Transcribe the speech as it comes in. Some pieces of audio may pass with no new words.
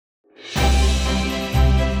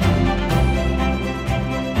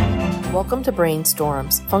Welcome to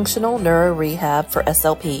Brainstorms, Functional Neuro Rehab for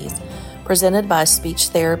SLPs, presented by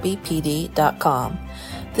SpeechTherapyPD.com.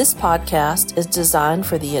 This podcast is designed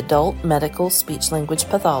for the adult medical speech-language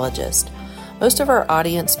pathologist. Most of our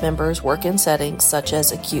audience members work in settings such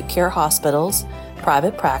as acute care hospitals,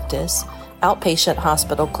 private practice, outpatient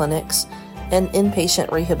hospital clinics, and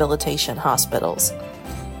inpatient rehabilitation hospitals.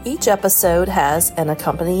 Each episode has an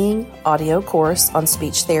accompanying audio course on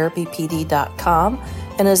SpeechTherapyPD.com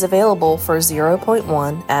and is available for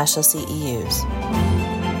 0.1 ASHA CEUs.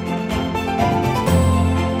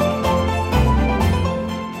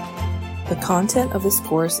 The content of this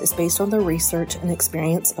course is based on the research and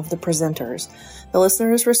experience of the presenters. The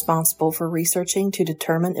listener is responsible for researching to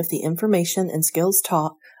determine if the information and skills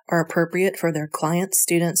taught are appropriate for their clients,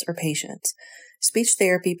 students, or patients.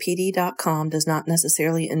 SpeechTherapyPD.com does not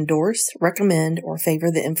necessarily endorse, recommend, or favor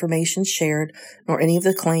the information shared, nor any of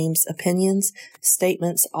the claims, opinions,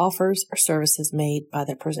 statements, offers, or services made by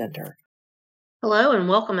the presenter. Hello and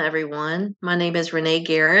welcome, everyone. My name is Renee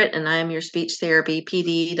Garrett, and I am your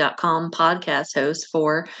SpeechTherapyPD.com podcast host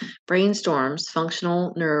for Brainstorms,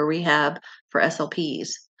 Functional Neuro Rehab for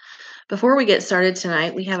SLPs. Before we get started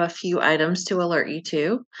tonight, we have a few items to alert you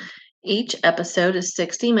to. Each episode is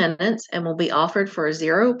 60 minutes and will be offered for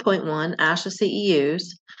 0.1 ASHA CEUs.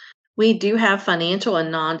 We do have financial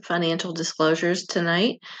and non-financial disclosures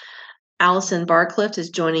tonight. Allison Barclift is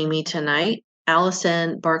joining me tonight.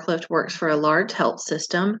 Allison Barclift works for a large health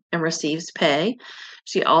system and receives pay.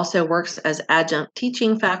 She also works as adjunct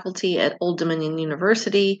teaching faculty at Old Dominion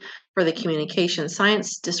University for the Communication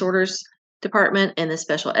Science Disorders Department and the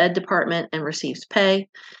Special Ed Department and receives pay.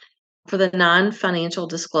 For the non-financial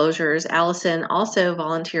disclosures, Allison also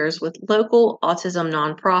volunteers with local autism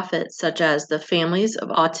nonprofits such as the Families of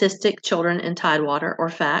Autistic Children in Tidewater, or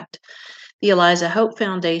FACT, the Eliza Hope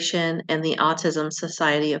Foundation, and the Autism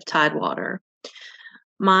Society of Tidewater.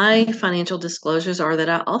 My financial disclosures are that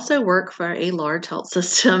I also work for a large health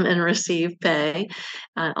system and receive pay.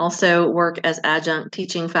 I also work as adjunct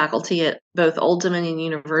teaching faculty at both Old Dominion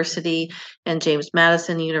University and James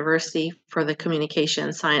Madison University for the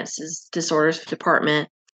Communication Sciences Disorders Department.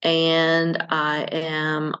 And I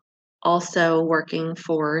am also working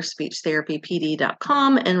for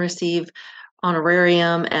SpeechTherapyPD.com and receive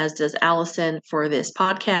honorarium, as does Allison, for this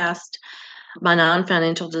podcast. My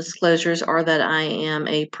non-financial disclosures are that I am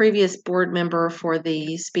a previous board member for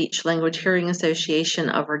the Speech Language Hearing Association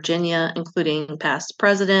of Virginia, including past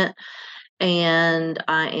president, and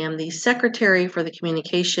I am the secretary for the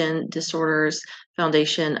Communication Disorders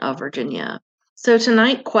Foundation of Virginia. So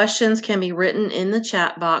tonight, questions can be written in the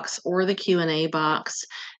chat box or the Q&A box,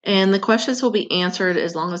 and the questions will be answered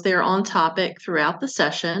as long as they are on topic throughout the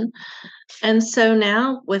session. And so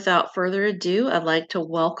now, without further ado, I'd like to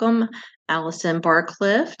welcome Allison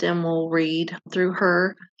Barclift, and we'll read through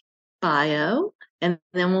her bio, and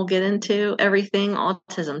then we'll get into everything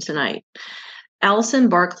autism tonight. Allison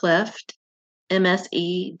Barclift,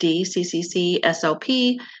 MSE, DCCC,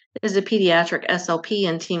 SLP, is a pediatric SLP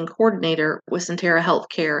and team coordinator with Sentara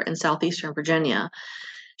Healthcare in Southeastern Virginia.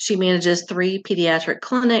 She manages 3 pediatric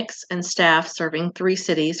clinics and staff serving 3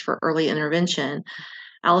 cities for early intervention.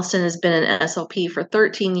 Allison has been an SLP for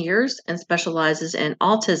 13 years and specializes in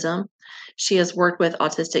autism. She has worked with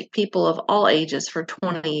autistic people of all ages for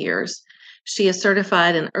 20 years. She is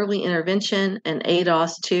certified in early intervention and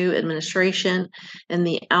ADOS-2 administration in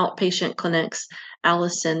the outpatient clinics.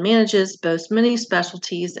 Allison manages both many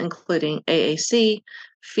specialties, including AAC,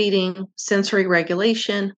 feeding, sensory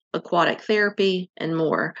regulation, aquatic therapy, and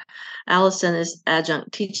more. Allison is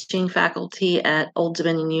adjunct teaching faculty at Old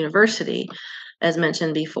Dominion University, as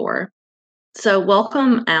mentioned before. So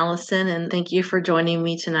welcome, Allison, and thank you for joining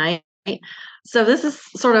me tonight. So this is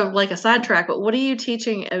sort of like a sidetrack, but what are you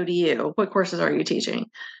teaching at ODU? What courses are you teaching?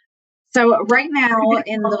 So right now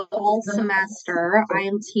in the fall semester, I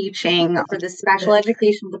am teaching for the special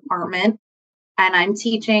education department, and I'm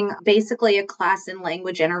teaching basically a class in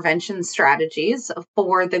language intervention strategies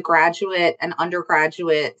for the graduate and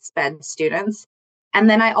undergraduate SPED students. And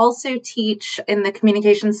then I also teach in the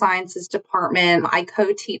communication sciences department. I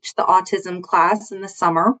co-teach the autism class in the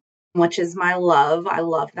summer, which is my love. I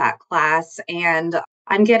love that class. And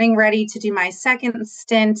I'm getting ready to do my second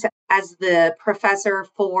stint as the professor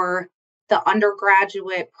for the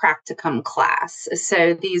undergraduate practicum class.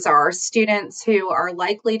 So these are students who are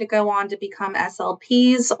likely to go on to become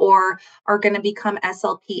SLPs or are going to become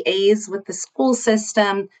SLPAs with the school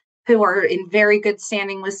system, who are in very good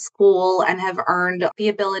standing with school and have earned the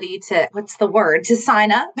ability to, to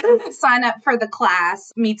sign up for the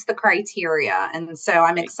class, meets the criteria. And so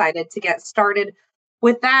I'm excited to get started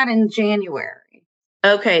with that in January.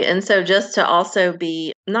 Okay, and so just to also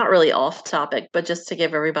be not really off topic, but just to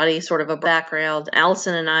give everybody sort of a background,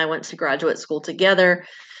 Allison and I went to graduate school together.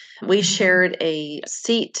 We shared a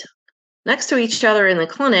seat next to each other in the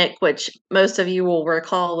clinic, which most of you will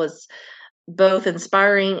recall was both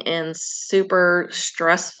inspiring and super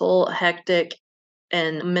stressful, hectic,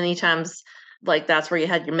 and many times, like, that's where you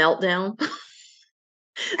had your meltdown.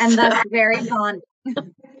 And that's very bonding.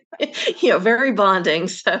 Very bonding.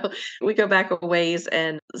 So we go back a ways.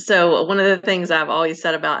 And so one of the things I've always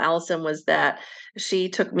said about Allison was that she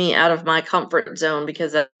took me out of my comfort zone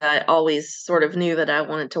because I always sort of knew that I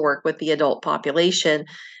wanted to work with the adult population.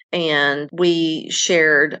 And we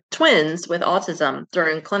shared twins with autism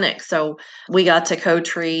during clinic. So we got to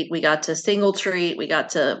co-treat, we got to single treat, we got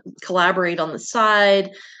to collaborate on the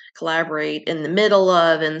side, collaborate in the middle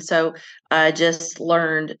of. And so I just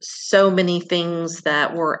learned so many things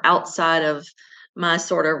that were outside of my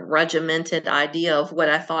sort of regimented idea of what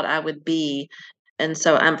I thought I would be. And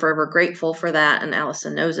so I'm forever grateful for that. And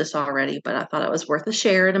Allison knows this already, but I thought it was worth a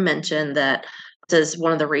share and a mention that this is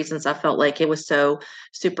one of the reasons I felt like it was so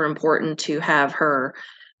super important to have her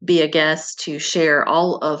be a guest to share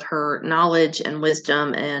all of her knowledge and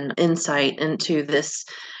wisdom and insight into this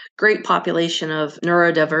great population of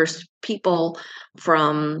neurodiverse people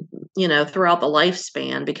from throughout the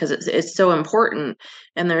lifespan, because it's so important.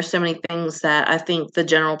 And there's so many things that I think the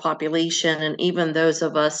general population and even those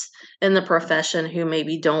of us in the profession who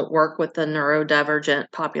maybe don't work with the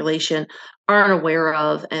neurodivergent population aren't aware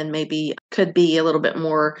of, and maybe could be a little bit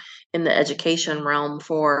more in the education realm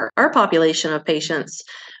for our population of patients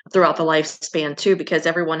throughout the lifespan too, because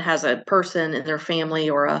everyone has a person in their family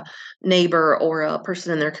or a neighbor or a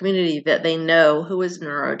person in their community that they know who is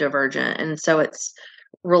neurodivergent. And so it's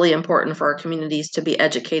really important for our communities to be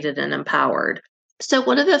educated and empowered. So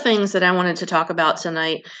one of the things that I wanted to talk about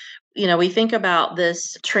tonight, we think about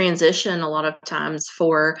this transition a lot of times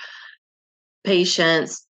for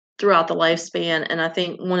patients throughout the lifespan. And I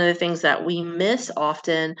think one of the things that we miss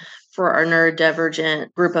often for our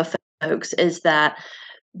neurodivergent group of folks is that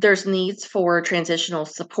there's needs for transitional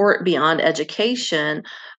support beyond education.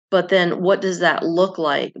 But then what does that look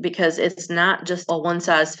like? Because it's not just a one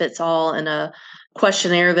size fits all and a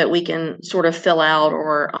questionnaire that we can sort of fill out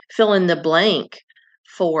or fill in the blank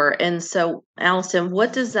for. And so, Allison,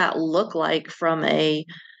 what does that look like from an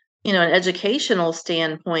educational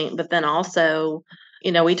standpoint, but then also,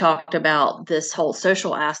 we talked about this whole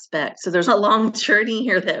social aspect. So there's a long journey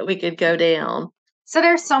here that we could go down. So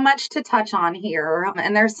there's so much to touch on here.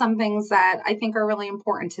 And there's some things that I think are really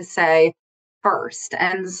important to say first.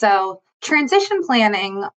 And so transition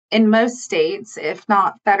planning in most states, if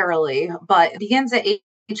not federally, but begins at age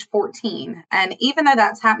 14. And even though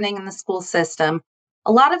that's happening in the school system,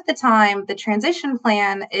 a lot of the time, the transition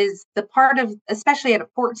plan is the part of, especially at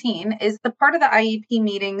 14, is the part of the IEP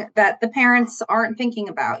meeting that the parents aren't thinking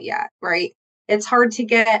about yet, right? It's hard to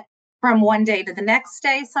get from one day to the next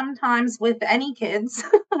day sometimes with any kids.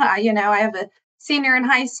 I have a senior in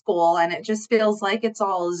high school and it just feels like it's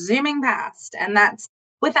all zooming past. And that's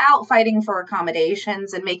without fighting for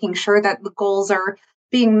accommodations and making sure that the goals are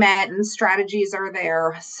being met and strategies are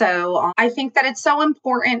there. So I think that it's so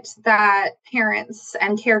important that parents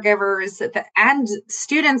and caregivers and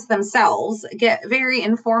students themselves get very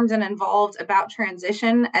informed and involved about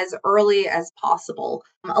transition as early as possible.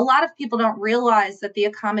 A lot of people don't realize that the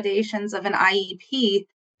accommodations of an IEP,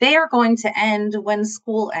 they are going to end when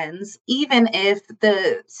school ends, even if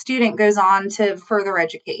the student goes on to further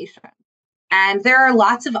education. And there are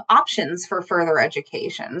lots of options for further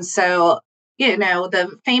education. So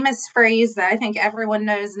the famous phrase that I think everyone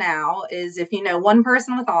knows now is if you know one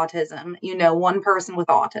person with autism, you know one person with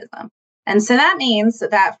autism. And so that means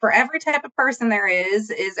that for every type of person there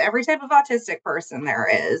is every type of autistic person there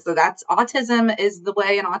is. So that's autism is the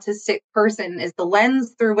way an autistic person is the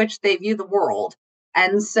lens through which they view the world.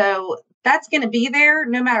 And so that's going to be there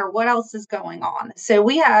no matter what else is going on. So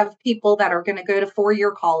we have people that are going to go to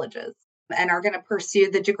 4-year colleges and are going to pursue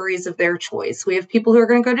the degrees of their choice. We have people who are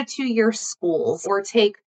going to go to 2-year schools or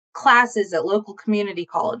take classes at local community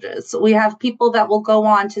colleges. We have people that will go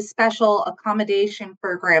on to special accommodation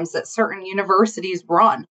programs that certain universities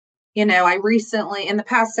run. I recently, in the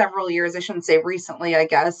past several years, I shouldn't say recently, I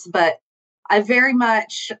guess, but I've very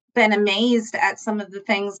much been amazed at some of the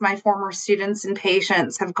things my former students and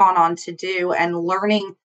patients have gone on to do and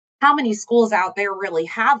learning how many schools out there really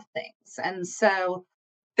have things. And so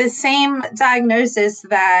the same diagnosis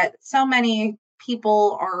that so many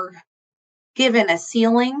people are given a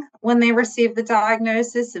ceiling when they receive the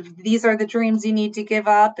diagnosis of these are the dreams you need to give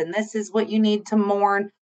up and this is what you need to mourn.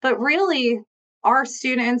 But really, our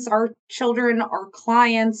students, our children, our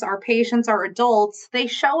clients, our patients, our adults, they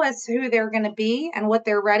show us who they're going to be and what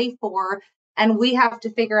they're ready for. And we have to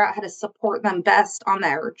figure out how to support them best on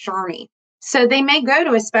their journey. So they may go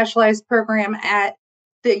to a specialized program at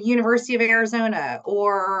the University of Arizona,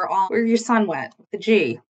 or where your son went, the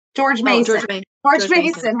G. George Mason. George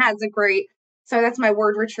Mason has a great, so that's my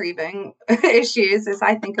word retrieving issues as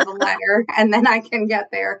I think of a letter and then I can get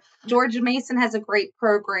there. George Mason has a great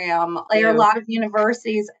program. There are a lot of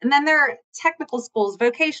universities, and then there are technical schools,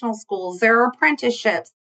 vocational schools, there are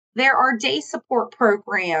apprenticeships, there are day support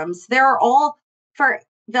programs. There are all for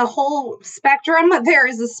the whole spectrum. There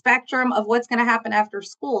is a spectrum of what's going to happen after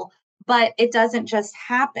school, but it doesn't just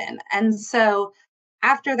happen. And so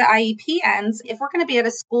after the IEP ends, if we're going to be at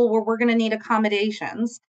a school where we're going to need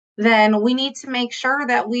accommodations, then we need to make sure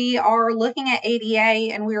that we are looking at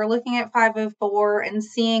ADA and we are looking at 504 and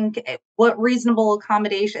seeing what reasonable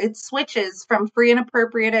accommodation. It switches from free and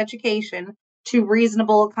appropriate education to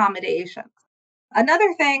reasonable accommodations.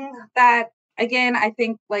 Another thing that, again, I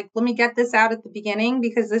think, let me get this out at the beginning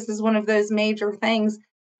because this is one of those major things,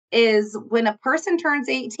 is when a person turns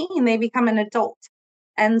 18, they become an adult.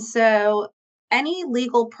 And so any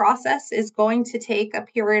legal process is going to take a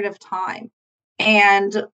period of time.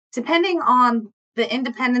 And depending on the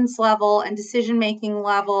independence level and decision-making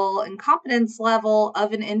level and competence level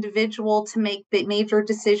of an individual to make the major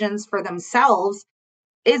decisions for themselves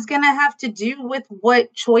is going to have to do with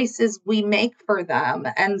what choices we make for them.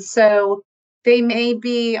 And so they may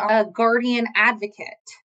be a guardian advocate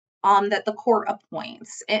that the court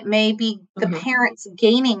appoints. It may be the parents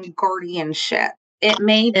gaining guardianship. It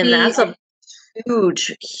may be. And that's a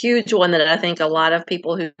huge one that I think a lot of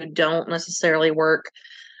people who don't necessarily work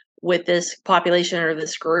with this population or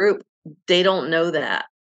this group, they don't know that.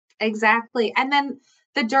 Exactly. And then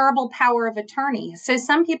the durable power of attorney. So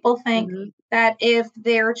some people think that if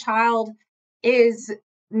their child is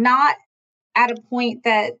not at a point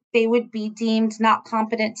that they would be deemed not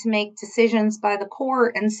competent to make decisions by the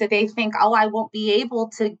court, and so they think, oh, I won't be able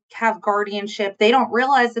to have guardianship. They don't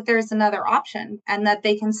realize that there's another option and that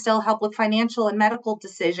they can still help with financial and medical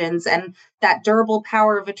decisions, and that durable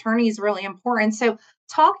power of attorney is really important. So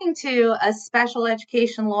talking to a special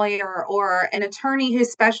education lawyer or an attorney who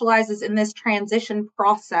specializes in this transition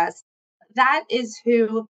process, that is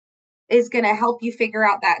who is going to help you figure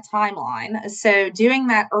out that timeline. So doing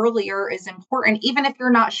that earlier is important, even if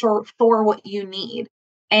you're not sure what you need.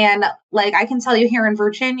 And I can tell you here in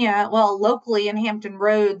Virginia, well, locally in Hampton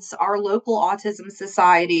Roads, our local autism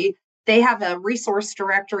society, they have a resource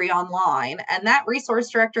directory online. And that resource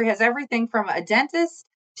directory has everything from a dentist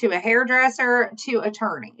to a hairdresser to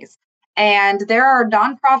attorneys. And there are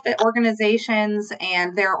nonprofit organizations,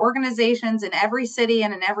 and there are organizations in every city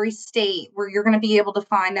and in every state where you're going to be able to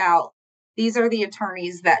find out these are the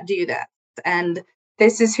attorneys that do this, and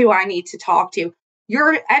this is who I need to talk to.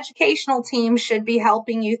 Your educational team should be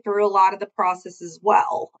helping you through a lot of the process as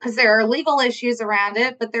well, because there are legal issues around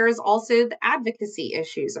it, but there is also the advocacy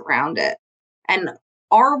issues around it. And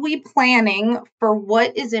are we planning for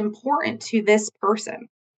what is important to this person?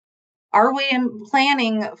 Are we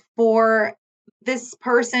planning for this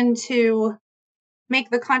person to make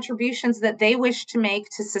the contributions that they wish to make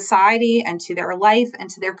to society and to their life and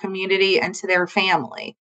to their community and to their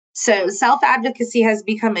family? So self-advocacy has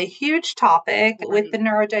become a huge topic with the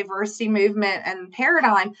neurodiversity movement and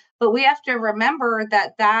paradigm, but we have to remember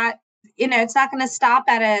that it's not going to stop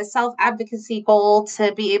at a self-advocacy goal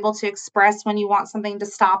to be able to express when you want something to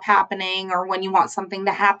stop happening or when you want something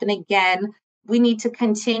to happen again. We need to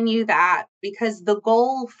continue that because the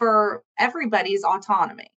goal for everybody is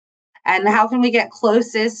autonomy. And how can we get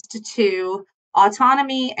closest to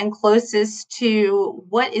autonomy and closest to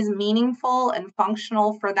what is meaningful and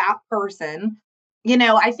functional for that person?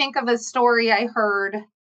 I think of a story I heard.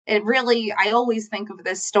 I always think of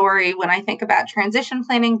this story when I think about transition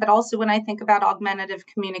planning, but also when I think about augmentative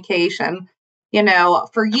communication.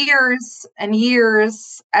 For years and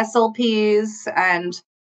years, SLPs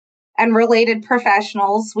and related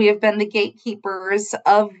professionals, we have been the gatekeepers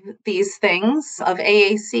of these things, of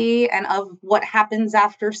AAC and of what happens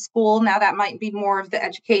after school. Now that might be more of the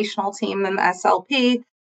educational team than the SLP,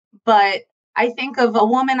 but I think of a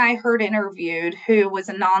woman I heard interviewed who was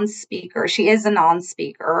a non-speaker. She is a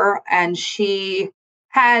non-speaker, and she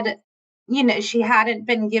hadn't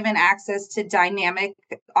been given access to dynamic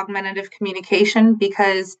augmentative communication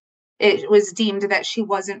because it was deemed that she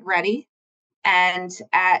wasn't ready. And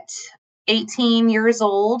at 18 years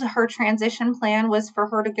old, her transition plan was for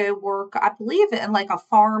her to go work, I believe, in a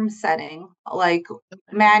farm setting, like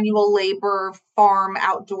manual labor, farm,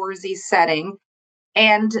 outdoorsy setting.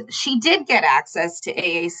 And she did get access to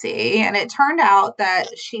AAC, and it turned out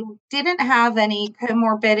that she didn't have any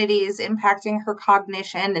comorbidities impacting her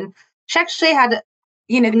cognition. And she actually had,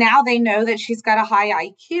 now they know that she's got a high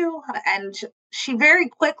IQ, and she very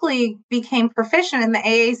quickly became proficient in the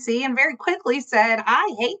AAC and very quickly said,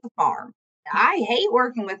 I hate the farm. I hate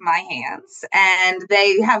working with my hands. And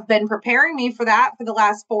they have been preparing me for that for the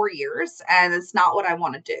last 4 years, and it's not what I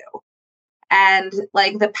want to do. And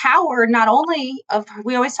like the power, not only of,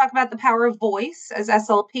 we always talk about the power of voice as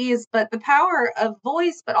SLPs, but the power of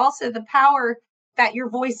voice, but also the power that your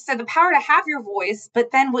voice, so the power to have your voice,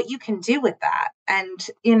 but then what you can do with that. And,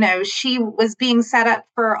 she was being set up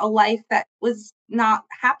for a life that was not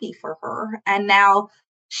happy for her. And now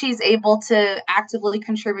she's able to actively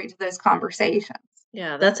contribute to those conversations.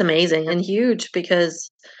 Yeah, that's amazing and huge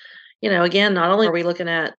because, again, not only are we looking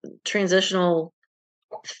at transitional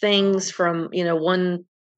things from, one,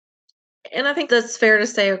 and I think that's fair to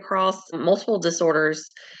say across multiple disorders,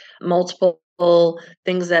 multiple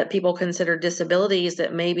things that people consider disabilities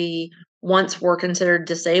that maybe once were considered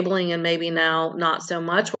disabling and maybe now not so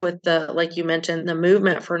much, with the, like you mentioned, the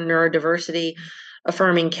movement for neurodiversity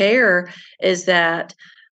affirming care, is that,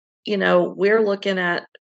 we're looking at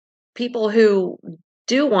people who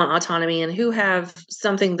do want autonomy and who have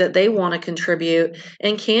something that they want to contribute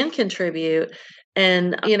and can contribute.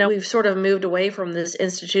 And, we've sort of moved away from this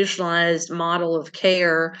institutionalized model of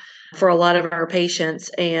care for a lot of our patients.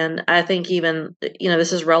 And I think even,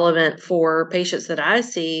 this is relevant for patients that I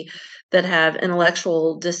see that have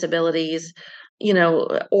intellectual disabilities,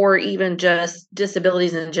 or even just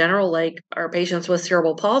disabilities in general, like our patients with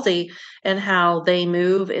cerebral palsy, and how they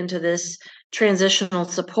move into this transitional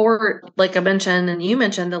support, like I mentioned, and you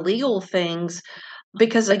mentioned the legal things,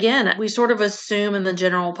 because again, we sort of assume in the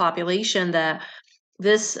general population that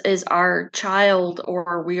this is our child,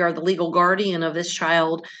 or we are the legal guardian of this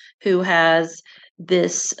child who has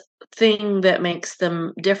this thing that makes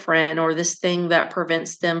them different, or this thing that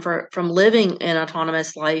prevents them from living an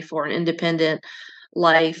autonomous life or an independent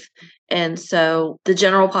life. And so the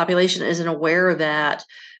general population isn't aware of that.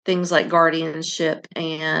 Things like guardianship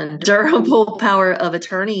and durable power of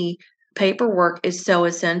attorney paperwork is so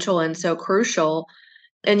essential and so crucial.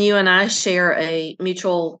 And you and I share a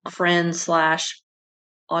mutual friend slash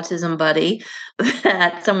autism buddy,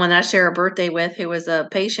 that someone I share a birthday with, who was a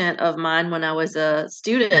patient of mine when I was a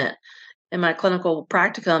student in my clinical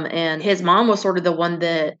practicum. And his mom was sort of the one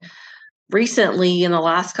that recently, in the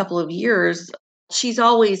last couple of years, she's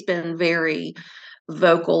always been very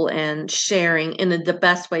vocal and sharing in the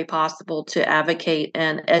best way possible to advocate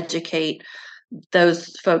and educate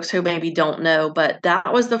those folks who maybe don't know. But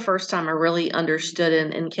that was the first time I really understood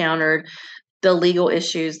and encountered the legal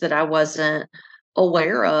issues that I wasn't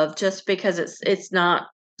aware of, just because it's not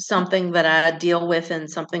something that I deal with and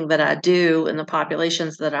something that I do in the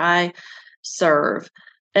populations that I serve.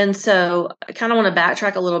 And so I kind of want to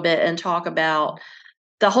backtrack a little bit and talk about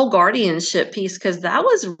the whole guardianship piece, because that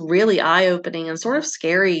was really eye-opening and sort of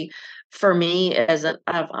scary for me as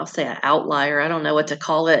I'll say an outlier. I don't know what to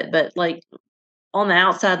call it, but like on the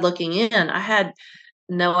outside looking in, I had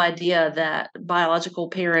no idea that biological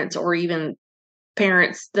parents, or even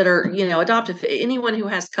parents that are, adoptive, anyone who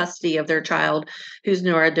has custody of their child who's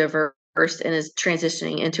neurodiverse and is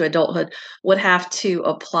transitioning into adulthood, would have to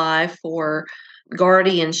apply for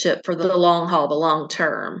guardianship for the long haul, the long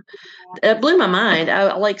term. It blew my mind.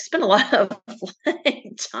 I like spent a lot of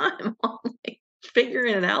time on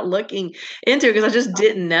figuring it out, looking into it, because I just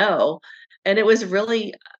didn't know. And it was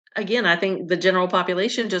really, again, I think the general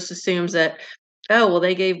population just assumes that, oh, well,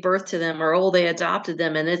 they gave birth to them, or, oh, they adopted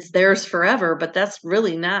them and it's theirs forever. But that's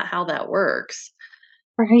really not how that works.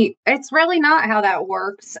 Right. It's really not how that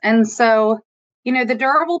works. And so, the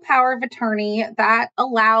durable power of attorney, that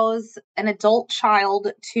allows an adult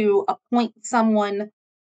child to appoint someone,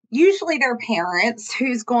 usually their parents,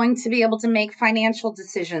 who's going to be able to make financial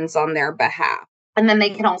decisions on their behalf. And then they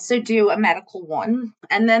can also do a medical one.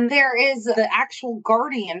 And then there is the actual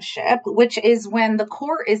guardianship, which is when the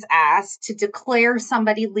court is asked to declare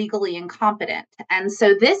somebody legally incompetent. And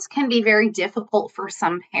so this can be very difficult for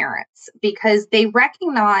some parents, because they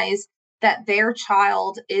recognize that their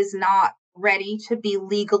child is not ready to be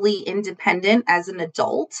legally independent as an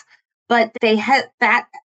adult, but they have that.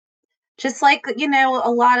 Just like,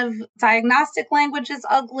 a lot of diagnostic language is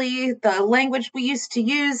ugly, the language we used to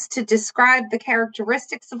use to describe the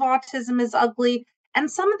characteristics of autism is ugly,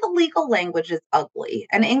 and some of the legal language is ugly.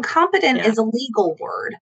 And incompetent is a legal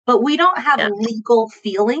word, but we don't have legal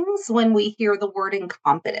feelings when we hear the word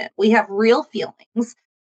incompetent. We have real feelings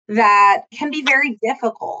that can be very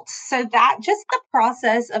difficult. So that just the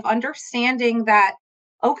process of understanding that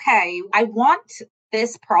okay, I want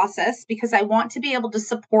this process because I want to be able to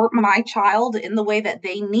support my child in the way that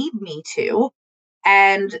they need me to.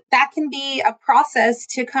 And that can be a process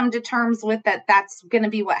to come to terms with that. That's going to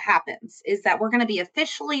be what happens, is that we're going to be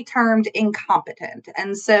officially termed incompetent.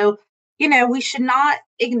 And so, we should not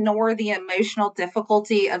ignore the emotional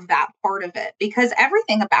difficulty of that part of it, because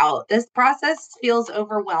everything about this process feels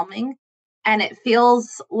overwhelming, and it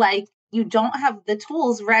feels like you don't have the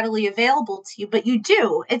tools readily available to you, but you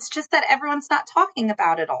do. It's just that everyone's not talking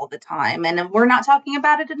about it all the time, and we're not talking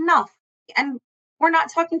about it enough. And we're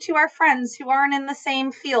not talking to our friends who aren't in the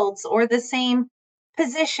same fields or the same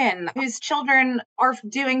position, whose children are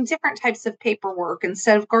doing different types of paperwork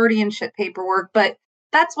instead of guardianship paperwork. But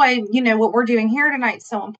that's why, what we're doing here tonight is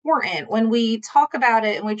so important. When we talk about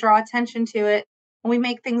it and we draw attention to it, and we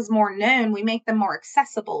make things more known, we make them more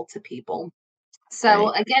accessible to people.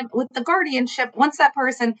 So Right. again, with the guardianship, once that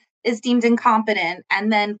person is deemed incompetent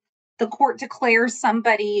and then the court declares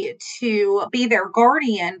somebody to be their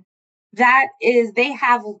guardian, that is, they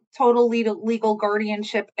have total legal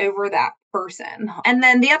guardianship over that person. And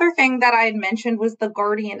then the other thing that I had mentioned was the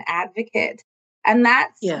guardian advocate. And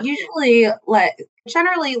that's Yeah. usually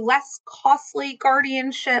generally less costly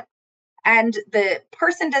guardianship, and the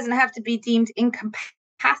person doesn't have to be deemed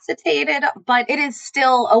incapacitated, but it is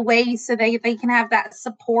still a way so they can have that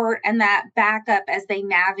support and that backup as they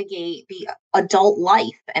navigate the adult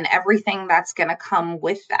life and everything that's going to come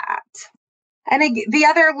with that. And the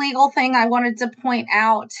other legal thing I wanted to point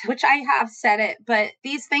out, which I have said it, but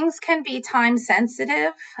these things can be time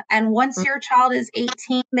sensitive. And once your child is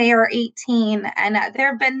 18, they are 18. And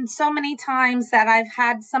there have been so many times that I've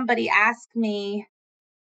had somebody ask me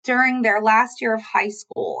during their last year of high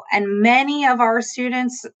school. And many of our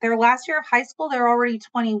students, their last year of high school, they're already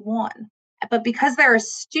 21. But because they're a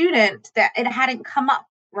student, that it hadn't come up,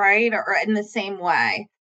 right? Or in the same way.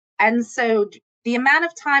 And so the amount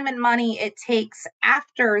of time and money it takes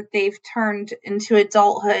after they've turned into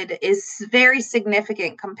adulthood is very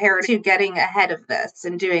significant compared to getting ahead of this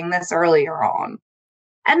and doing this earlier on.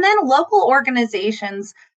 And then local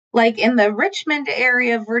organizations, like in the Richmond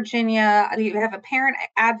area of Virginia, you have a parent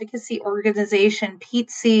advocacy organization,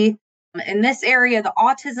 PETSI. In this area, the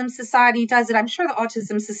Autism Society does it. I'm sure the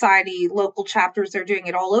Autism Society local chapters are doing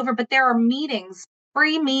it all over, but there are meetings,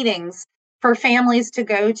 free meetings for families to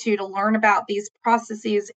go to learn about these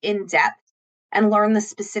processes in depth and learn the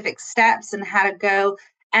specific steps and how to go.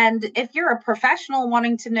 And if you're a professional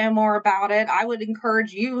wanting to know more about it, I would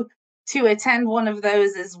encourage you to attend one of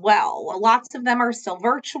those as well. Lots of them are still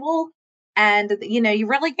virtual. And, you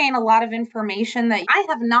really gain a lot of information that I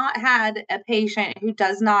have not had a patient who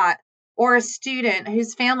does not, or a student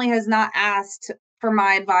whose family has not asked for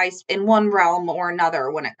my advice in one realm or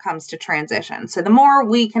another when it comes to transition. So the more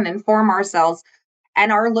we can inform ourselves,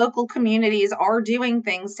 and our local communities are doing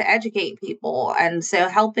things to educate people. And so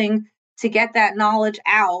helping to get that knowledge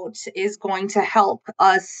out is going to help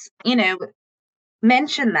us,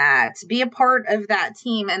 mention that, be a part of that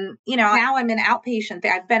team. And, now I'm in outpatient.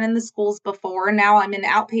 I've been in the schools before, and now I'm in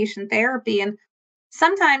outpatient therapy. And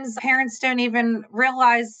sometimes parents don't even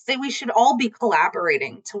realize that we should all be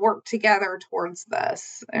collaborating to work together towards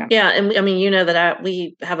this. Yeah, and I mean, that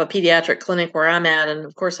we have a pediatric clinic where I'm at, and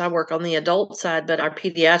of course I work on the adult side, but our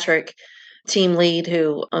pediatric team lead,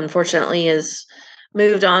 who unfortunately is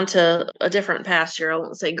moved on to a different pasture, I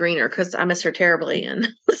won't say greener because I miss her terribly, and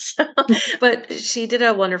so, but she did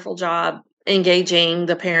a wonderful job engaging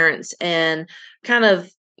the parents and kind of,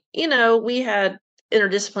 we had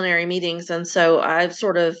interdisciplinary meetings, and so I've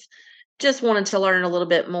sort of just wanted to learn a little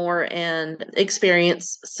bit more and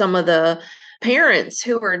experience some of the parents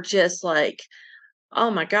who are just like, oh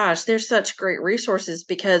my gosh, there's such great resources,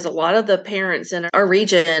 because a lot of the parents in our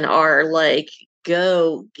region are like,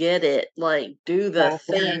 go get it, like do the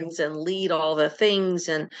things and lead all the things,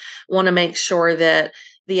 and want to make sure that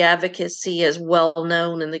the advocacy is well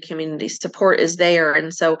known and the community support is there.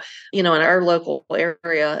 And so, in our local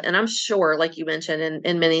area, and I'm sure, like you mentioned,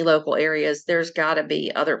 in many local areas, there's got to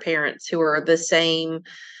be other parents who are the same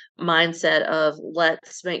mindset of,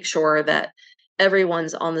 let's make sure that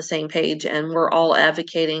everyone's on the same page and we're all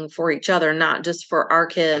advocating for each other, not just for our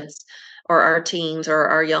kids or our teens or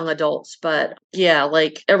our young adults, but yeah,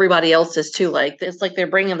 like everybody else is too. Like it's like they're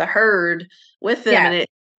bringing the herd with them, Yeah. and it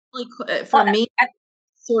like for me,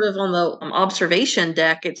 sort of on the observation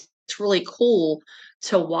deck, it's really cool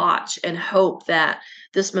to watch and hope that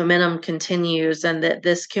this momentum continues and that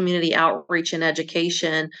this community outreach and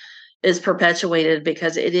education is perpetuated,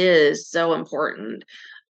 because it is so important.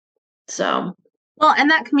 So Well,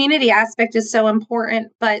 and that community aspect is so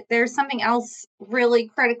important, but there's something else really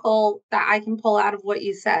critical that I can pull out of what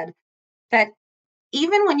you said, that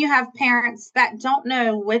even when you have parents that don't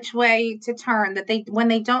know which way to turn, that when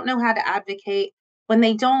they don't know how to advocate, when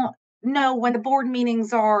they don't know when the board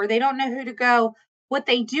meetings are, they don't know who to go, what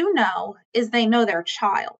they do know is they know their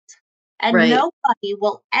child. And Right. nobody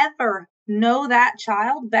will ever know that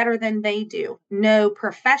child better than they do. No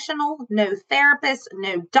professional, no therapist,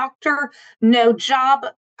 no doctor, no job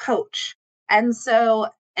coach. And so,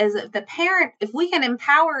 as the parent, if we can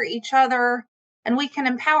empower each other and we can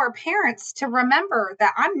empower parents to remember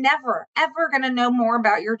that I'm never, ever going to know more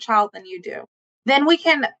about your child than you do, then we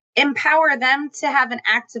can empower them to have an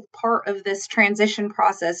active part of this transition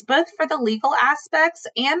process, both for the legal aspects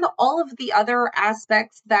and all of the other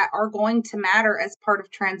aspects that are going to matter as part of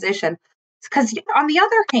transition. Because on the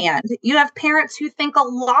other hand, you have parents who think a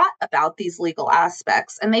lot about these legal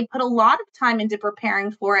aspects and they put a lot of time into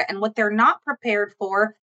preparing for it. And what they're not prepared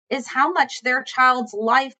for is how much their child's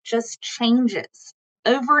life just changes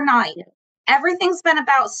overnight. Everything's been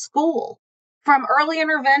about school from early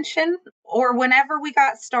intervention or whenever we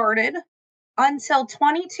got started until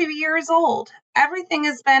 22 years old. Everything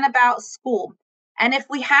has been about school. And if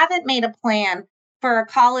we haven't made a plan for a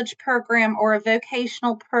college program or a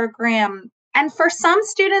vocational program, and for some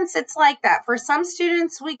students, it's like that. For some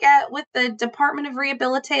students, we get with the Department of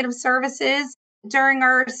Rehabilitative Services during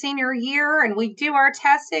our senior year and we do our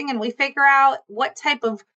testing and we figure out what type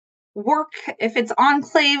of work, if it's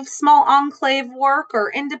enclave, small enclave work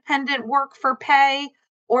or independent work for pay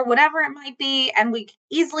or whatever it might be. And we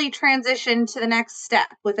easily transition to the next step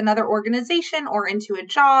with another organization or into a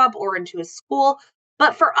job or into a school.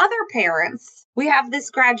 But for other parents, we have this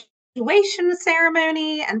graduation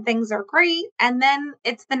ceremony and things are great. And then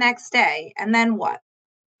it's the next day. And then what?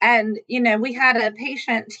 And, we had a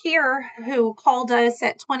patient here who called us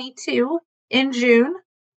at 22 in June,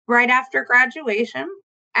 right after graduation,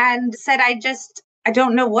 and said, I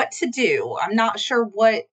don't know what to do. I'm not sure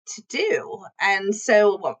what to do. And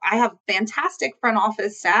so I have fantastic front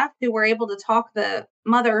office staff who were able to talk the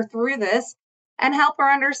mother through this and help her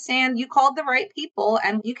understand you called the right people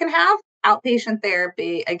and you can have outpatient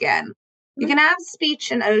therapy again. You can have speech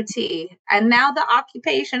and OT. And now the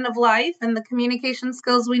occupation of life and the communication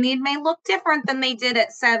skills we need may look different than they did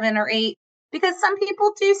at 7 or 8, because some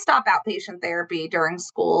people do stop outpatient therapy during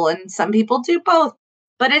school and some people do both,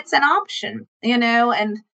 but it's an option,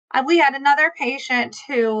 and we had another patient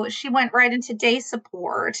who she went right into day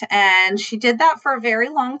support and she did that for a very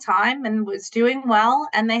long time and was doing well.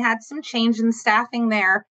 And they had some change in staffing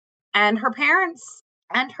there. And her parents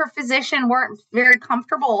and her physician weren't very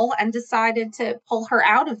comfortable and decided to pull her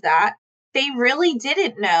out of that. They really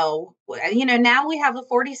didn't know. Now we have a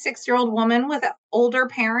 46-year-old woman with older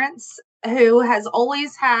parents who has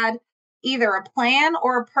always had either a plan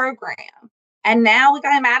or a program. And now we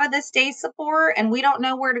got him out of this day support and we don't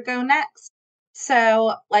know where to go next.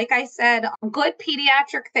 So, like I said, good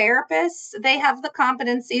pediatric therapists, they have the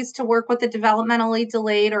competencies to work with a developmentally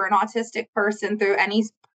delayed or an autistic person through any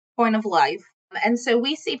point of life. And so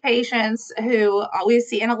we see patients who we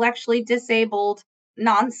see intellectually disabled,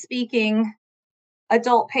 non-speaking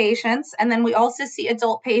adult patients. And then we also see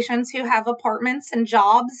adult patients who have apartments and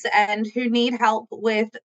jobs and who need help with,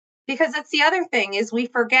 because that's the other thing is we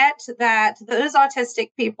forget that those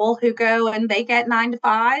autistic people who go and they get 9 to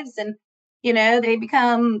 5s and, they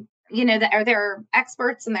become, they're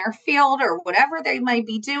experts in their field or whatever they might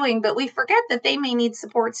be doing, but we forget that they may need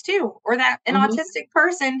supports too, or that an autistic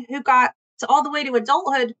person who got to all the way to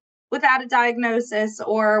adulthood without a diagnosis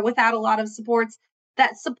or without a lot of supports,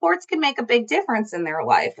 that supports can make a big difference in their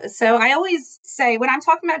life. So I always say when I'm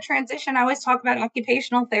talking about transition, I always talk about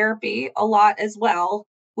occupational therapy a lot as well.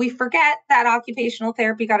 We forget that occupational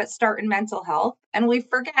therapy got its start in mental health, and we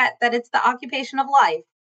forget that it's the occupation of life,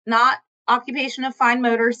 not occupation of fine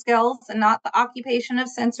motor skills and not the occupation of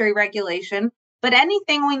sensory regulation, but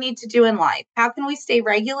anything we need to do in life. How can we stay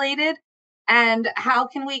regulated and how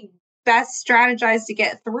can we best strategize to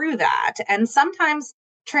get through that? And sometimes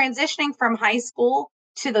transitioning from high school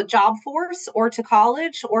to the job force or to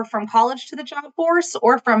college or from college to the job force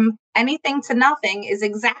or from anything to nothing is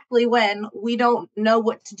exactly when we don't know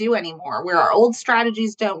what to do anymore, where our old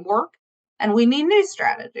strategies don't work and we need new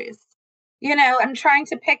strategies. I'm trying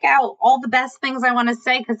to pick out all the best things I want to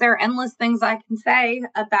say because there are endless things I can say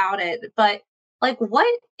about it. But like,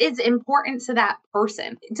 what is important to that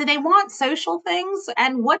person? Do they want social things?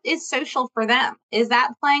 And what is social for them? Is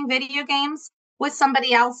that playing video games with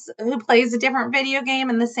somebody else who plays a different video game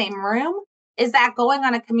in the same room? Is that going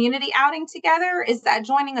on a community outing together? Is that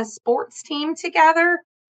joining a sports team together?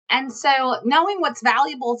 And so knowing what's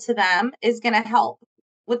valuable to them is going to help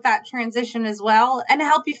with that transition as well, and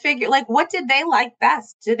help you figure, like, what did they like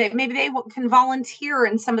best? Maybe they can volunteer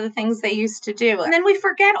in some of the things they used to do. And then we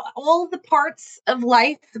forget all the parts of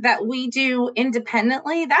life that we do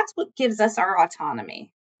independently. That's what gives us our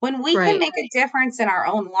autonomy, when we can make a difference in our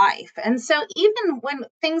own life. And so even when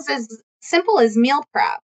things as simple as meal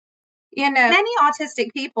prep, many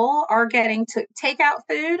autistic people are getting to take out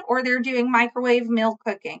food, or they're doing microwave meal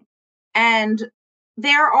cooking. And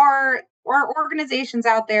there are organizations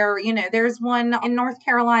out there, there's one in North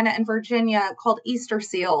Carolina and Virginia called Easter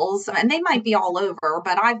Seals, and they might be all over,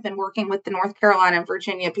 but I've been working with the North Carolina and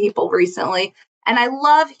Virginia people recently. And I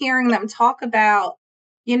love hearing them talk about,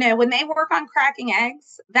 when they work on cracking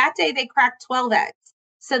eggs, that day they crack 12 eggs,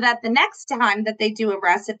 so that the next time that they do a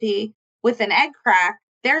recipe with an egg crack,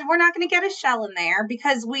 we're not going to get a shell in there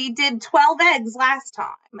because we did 12 eggs last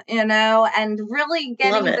time, and really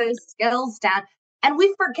getting those skills down. And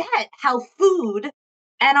we forget how food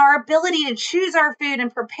and our ability to choose our food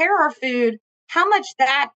and prepare our food, how much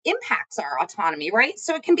that impacts our autonomy, right?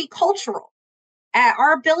 So it can be cultural.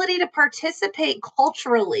 Our ability to participate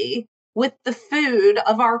culturally with the food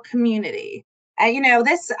of our community. I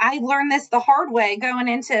learned this the hard way going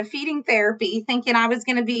into feeding therapy, thinking I was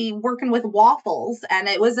going to be working with waffles. And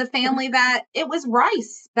it was a family that it was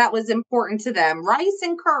rice that was important to them, rice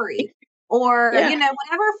and curry, or,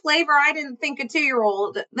 whatever flavor. I didn't think a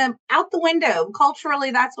 2-year-old, them out the window.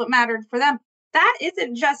 Culturally, that's what mattered for them. That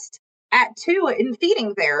isn't just at 2 in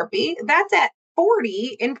feeding therapy. That's at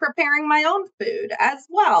 40 in preparing my own food as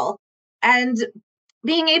well. And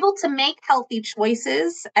being able to make healthy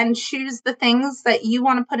choices and choose the things that you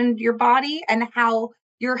want to put into your body and how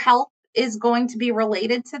your health is going to be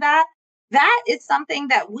related to that, that is something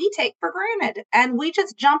that we take for granted. And we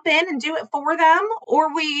just jump in and do it for them,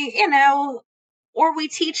 or we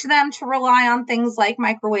teach them to rely on things like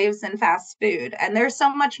microwaves and fast food. And there's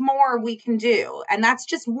so much more we can do. And that's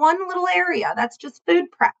just one little area. That's just food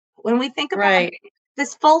prep. When we think about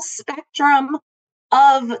this full spectrum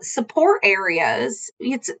of support areas,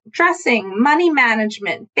 it's dressing, money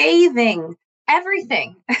management, bathing,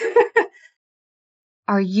 everything.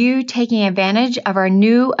 Are you taking advantage of our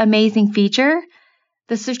new amazing feature?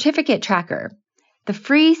 The Certificate Tracker. The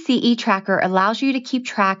free CE Tracker allows you to keep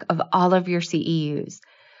track of all of your CEUs,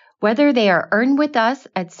 whether they are earned with us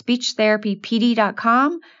at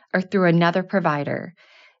speechtherapypd.com or through another provider.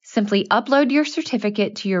 Simply upload your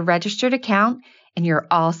certificate to your registered account and you're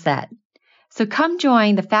all set. So come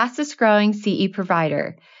join the fastest growing CE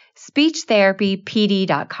provider,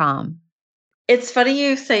 speechtherapypd.com. It's funny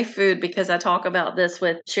you say food, because I talk about this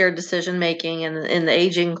with shared decision making and in the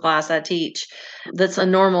aging class I teach. That's a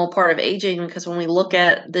normal part of aging, because when we look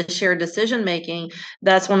at the shared decision making,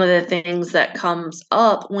 that's one of the things that comes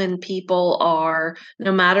up when people are,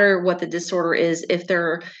 no matter what the disorder is, if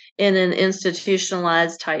they're in an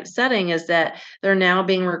institutionalized type setting, is that they're now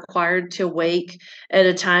being required to wake at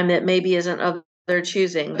a time that maybe isn't of their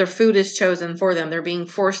choosing. Their food is chosen for them. They're being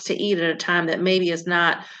forced to eat at a time that maybe is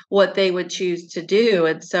not what they would choose to do.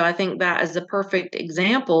 And so I think that is a perfect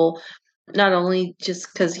example, not only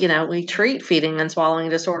just because, we treat feeding and swallowing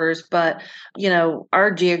disorders, but,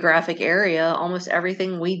 our geographic area, almost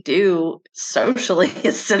everything we do socially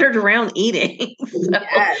is centered around eating. So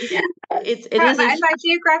yes. It is my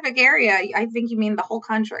geographic area, I think you mean the whole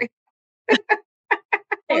country.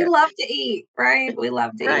 We love to eat, right? We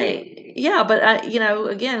love to eat. Yeah. But,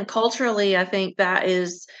 again, culturally, I think that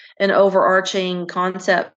is an overarching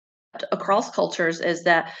concept across cultures, is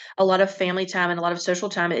that a lot of family time and a lot of social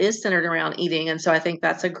time is centered around eating. And so I think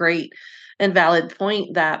that's a great and valid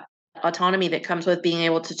point, that autonomy that comes with being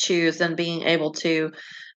able to choose and being able to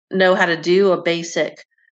know how to do a basic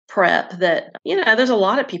prep. That, there's a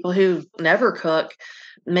lot of people who never cook.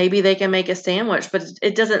 Maybe they can make a sandwich, but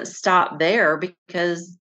it doesn't stop there,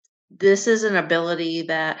 because this is an ability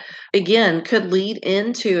that, again, could lead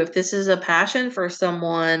into, if this is a passion for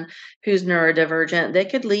someone who's neurodivergent, they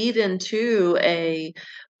could lead into a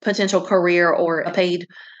potential career or a paid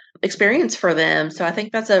experience for them. So I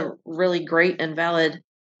think that's a really great and valid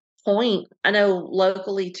point. I know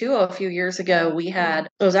locally too, a few years ago, it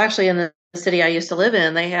was actually in the city I used to live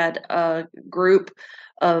in, they had a group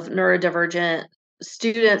of neurodivergent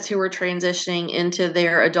students who were transitioning into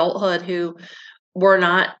their adulthood, who were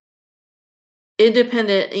not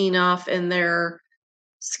independent enough in their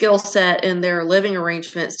skill set and their living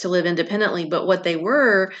arrangements to live independently. But what they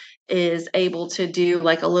were is able to do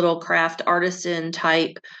like a little craft artisan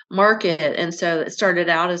type market. And so it started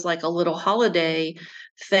out as like a little holiday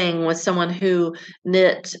thing with someone who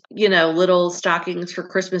knit, little stockings for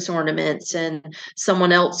Christmas ornaments, and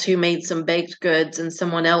someone else who made some baked goods, and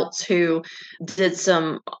someone else who did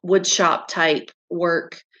some wood shop type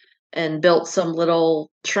work and built some little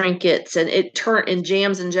trinkets, and it turned in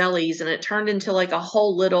jams and jellies, and it turned into like a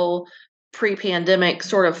whole little pre-pandemic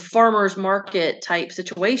sort of farmers market type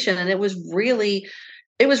situation. And it was really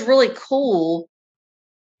cool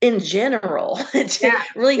in general. It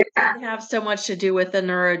really didn't have so much to do with the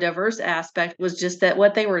neurodiverse aspect, was just that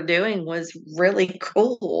what they were doing was really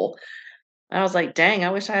cool. I was like, dang,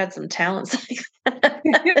 I wish I had some talents like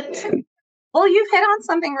that. Well, you've hit on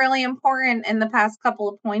something really important in the past couple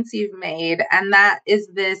of points you've made, and that is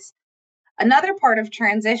this another part of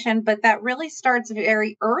transition, but that really starts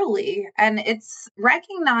very early, and it's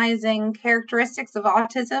recognizing characteristics of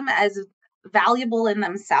autism as valuable in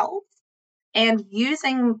themselves and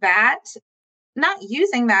using that, not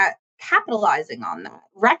using that, capitalizing on that,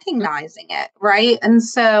 recognizing it, right? And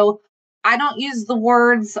so I don't use the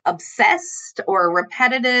words obsessed or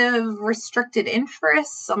repetitive restricted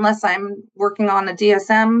interests unless I'm working on a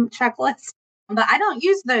DSM checklist. But I don't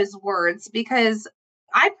use those words because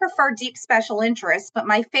I prefer deep special interest. But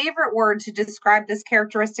my favorite word to describe this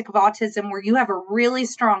characteristic of autism, where you have a really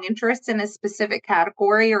strong interest in a specific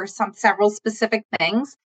category or several specific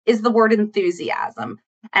things, is the word enthusiasm.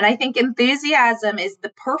 And I think enthusiasm is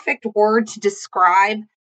the perfect word to describe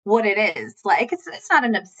what it is. Like it's not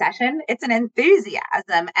an obsession, it's an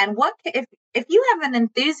enthusiasm. And what if you have an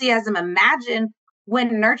enthusiasm, imagine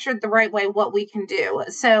when nurtured the right way, what we can do.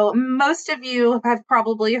 So most of you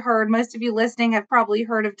listening have probably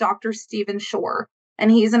heard of Dr. Stephen Shore. And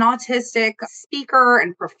he's an autistic speaker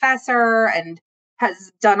and professor and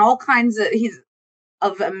has done all kinds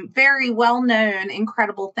of very well-known,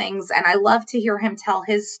 incredible things. And I love to hear him tell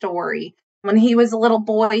his story. When he was a little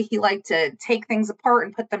boy, he liked to take things apart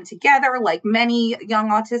and put them together, like many young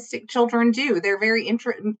autistic children do. They're very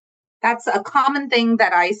interested. That's a common thing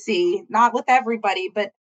that I see, not with everybody, but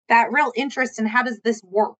that real interest in how does this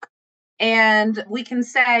work? And we can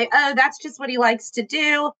say, oh, that's just what he likes to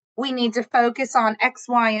do. We need to focus on X,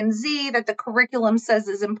 Y, and Z that the curriculum says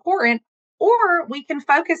is important. Or we can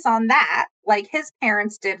focus on that, like his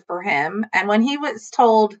parents did for him. And when they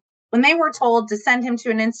were told to send him to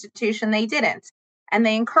an institution, they didn't. And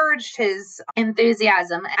they encouraged his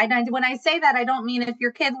enthusiasm. When I say that, I don't mean if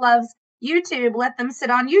your kid loves YouTube, let them sit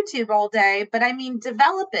on YouTube all day. But I mean,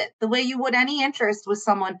 develop it the way you would any interest with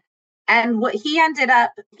someone. And what he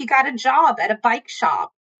got a job at a bike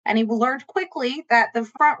shop. And he learned quickly that the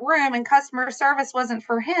front room and customer service wasn't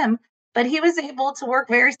for him. But he was able to work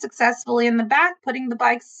very successfully in the back, fixing the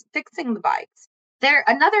bikes.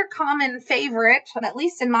 Another common favorite, at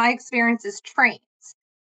least in my experience, is trains.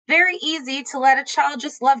 Very easy to let a child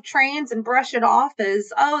just love trains and brush it off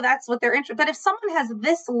as, oh, that's what they're interested in. But if someone has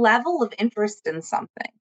this level of interest in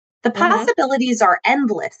something, the possibilities are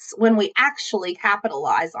endless when we actually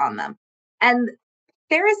capitalize on them. And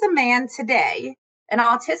there is a man today, an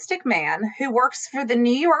autistic man, who works for the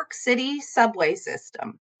New York City subway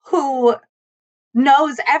system, who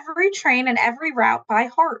knows every train and every route by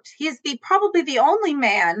heart. He is probably the only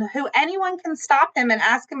man who anyone can stop him and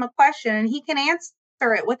ask him a question and he can answer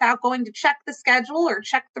it without going to check the schedule or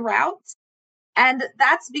check the routes. And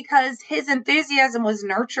that's because his enthusiasm was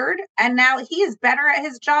nurtured, and now he is better at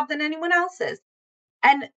his job than anyone else is.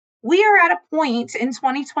 And we are at a point in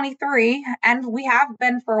 2023, and we have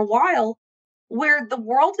been for a while, where the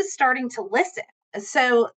world is starting to listen.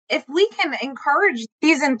 So if we can encourage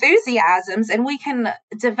these enthusiasms and we can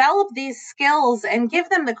develop these skills and give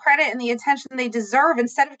them the credit and the attention they deserve,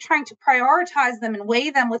 instead of trying to prioritize them and weigh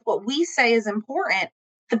them with what we say is important,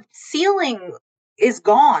 the ceiling is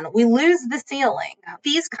gone. We lose the ceiling.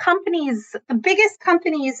 These companies, the biggest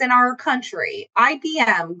companies in our country,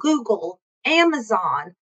 IBM, Google,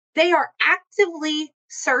 Amazon, they are actively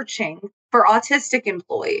searching for autistic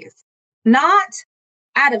employees, not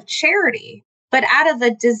out of charity, but out of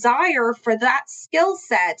a desire for that skill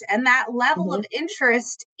set and that level of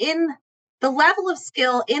interest in the level of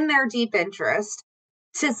skill in their deep interest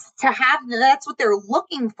to have. That's what they're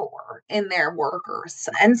looking for in their workers.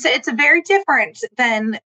 And so it's very different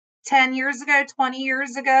than 10 years ago, 20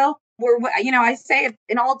 years ago, where, I say it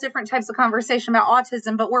in all different types of conversation about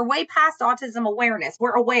autism, but we're way past autism awareness.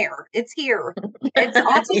 We're aware. It's here. It's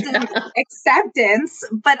autism acceptance,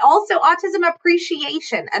 but also autism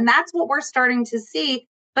appreciation. And that's what we're starting to see.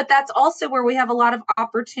 But that's also where we have a lot of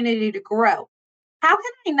opportunity to grow. How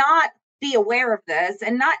can I not be aware of this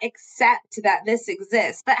and not accept that this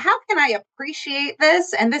exists? But how can I appreciate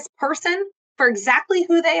this and this person for exactly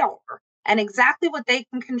who they are? and exactly what they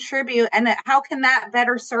can contribute and how can that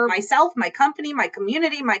better serve myself, my company, my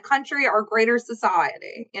community, my country, our greater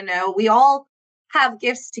society. We all have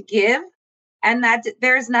gifts to give, and that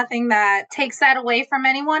there's nothing that takes that away from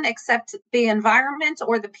anyone except the environment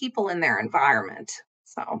or the people in their environment.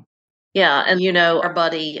 So yeah, and our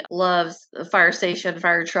buddy loves the fire station,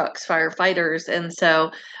 fire trucks, firefighters. And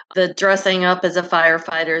so the dressing up as a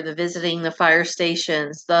firefighter, the visiting the fire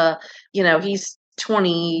stations, he's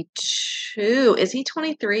 22. Is he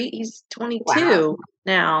 23? He's 22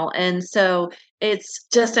 now. And so it's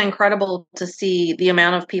just incredible to see the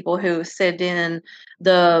amount of people who send in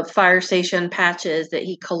the fire station patches that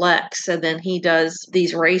he collects. And then he does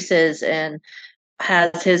these races and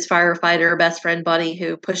has his firefighter best friend buddy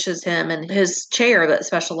who pushes him in his chair that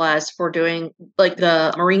specialized for doing like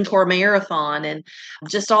the Marine Corps Marathon and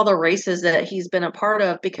just all the races that he's been a part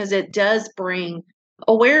of, because it does bring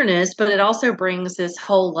awareness, but it also brings this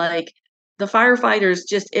whole like the firefighters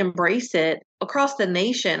just embrace it across the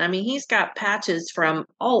nation. I mean, he's got patches from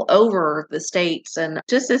all over the states, and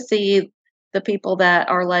just to see the people that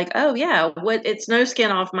are like, oh yeah, it's no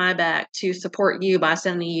skin off my back to support you by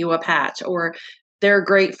sending you a patch, or they're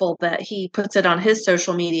grateful that he puts it on his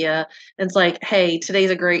social media and it's like, hey,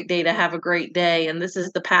 today's a great day to have a great day. And this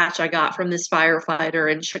is the patch I got from this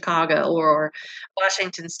firefighter in Chicago or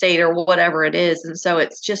Washington State or whatever it is. And so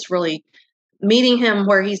it's just really meeting him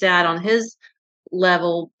where he's at on his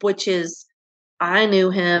level, which is, I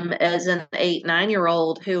knew him as an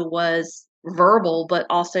 8-9-year-old who was verbal, but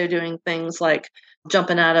also doing things like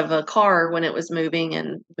jumping out of a car when it was moving,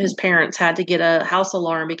 and his parents had to get a house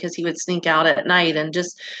alarm because he would sneak out at night, and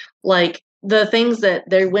just like the things that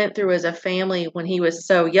they went through as a family when he was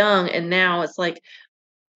so young. And now it's like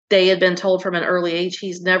they had been told from an early age,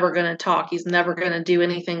 he's never going to talk. He's never going to do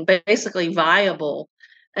anything basically viable.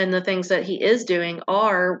 And the things that he is doing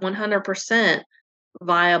are 100%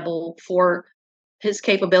 viable for his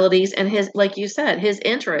capabilities and his, like you said, his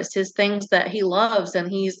interests, his things that he loves.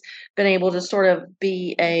 And he's been able to sort of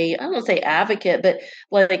be I don't want to say advocate, but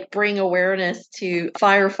like bring awareness to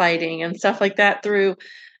firefighting and stuff like that through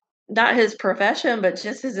not his profession, but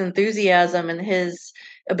just his enthusiasm and his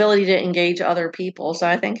ability to engage other people. So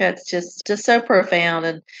I think that's just so profound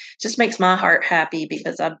and just makes my heart happy,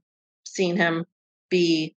 because I've seen him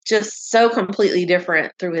be just so completely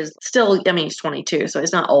different through his he's 22, so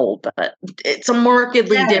he's not old, but it's a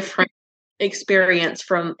markedly different experience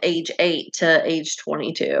from age 8 to age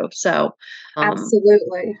 22. So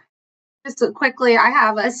absolutely. Just quickly, I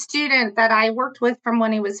have a student that I worked with from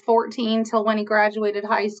when he was 14 till when he graduated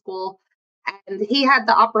high school. And he had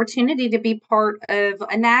the opportunity to be part of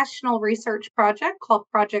a national research project called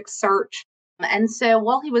Project Search. And so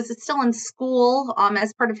while he was still in school,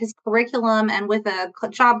 as part of his curriculum and with a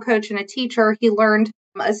job coach and a teacher, he learned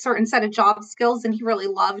a certain set of job skills, and he really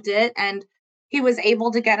loved it. And he was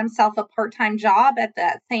able to get himself a part-time job at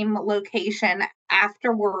that same location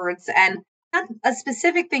afterwards. And not a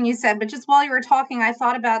specific thing you said, but just while you were talking, I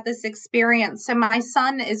thought about this experience. So my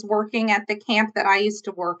son is working at the camp that I used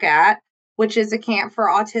to work at, which is a camp for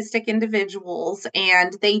autistic individuals,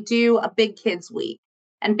 and they do a Big Kids Week.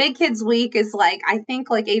 And Big Kids Week is I think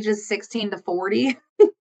ages 16 to 40.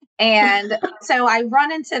 And so I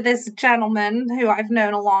run into this gentleman who I've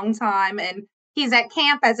known a long time, and he's at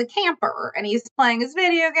camp as a camper, and he's playing his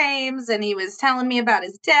video games, and he was telling me about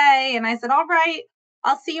his day. And I said, all right,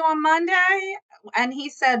 I'll see you on Monday. And he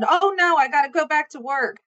said, oh no, I got to go back to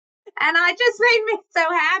work. And I just made me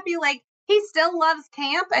so happy. He still loves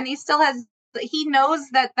camp, and he knows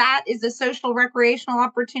that that is a social recreational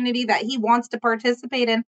opportunity that he wants to participate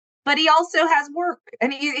in, but he also has work.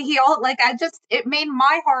 And it made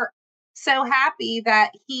my heart so happy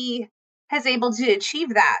that he has able to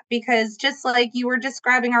achieve that, because just like you were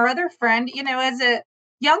describing our other friend, as a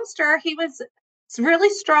youngster, he was really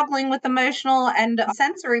struggling with emotional and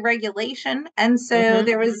sensory regulation. And so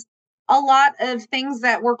there was a lot of things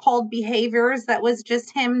that were called behaviors that was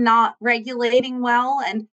just him not regulating well.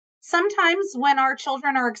 And sometimes when our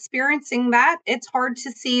children are experiencing that, it's hard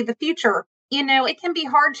to see the future. It can be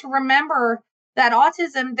hard to remember that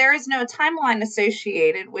autism, there is no timeline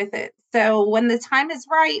associated with it. So when the time is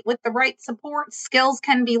right, with the right support, skills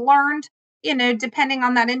can be learned, depending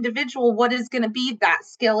on that individual, what is going to be that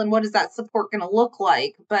skill and what is that support going to look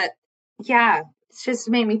like. But yeah, it's just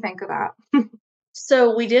made me think of that.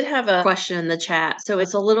 So we did have a question in the chat. So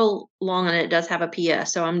it's a little long and it does have a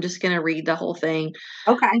PS. So I'm just going to read the whole thing.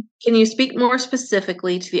 Okay. Can you speak more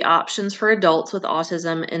specifically to the options for adults with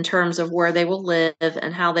autism in terms of where they will live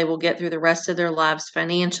and how they will get through the rest of their lives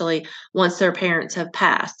financially once their parents have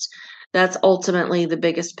passed? That's ultimately the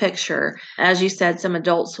biggest picture. As you said, some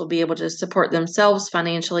adults will be able to support themselves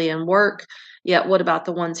financially and work. Yet what about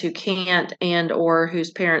the ones who can't and or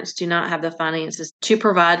whose parents do not have the finances to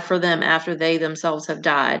provide for them after they themselves have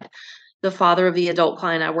died? The father of the adult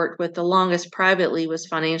client I worked with the longest privately was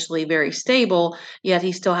financially very stable, yet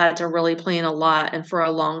he still had to really plan a lot and for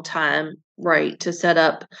a long time, right, to set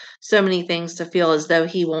up so many things to feel as though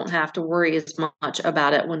he won't have to worry as much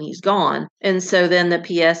about it when he's gone. And so then the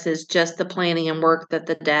PS is just the planning and work that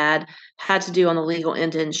the dad had to do on the legal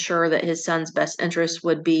end to ensure that his son's best interest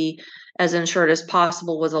would be as insured as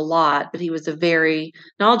possible was a lot, but he was a very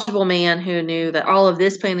knowledgeable man who knew that all of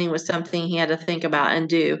this planning was something he had to think about and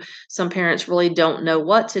do. Some parents really don't know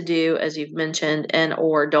what to do, as you've mentioned, and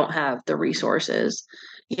or don't have the resources.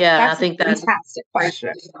 Yeah, That's I think a that's fantastic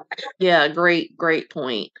question. yeah, great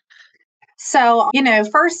point. So,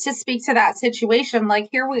 first to speak to that situation, like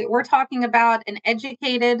here we're talking about an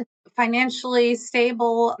educated, financially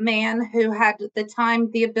stable man who had the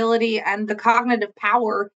time, the ability, and the cognitive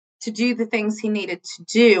power to do the things he needed to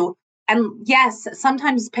do. And yes,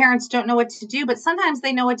 sometimes parents don't know what to do, but sometimes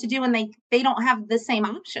they know what to do and they don't have the same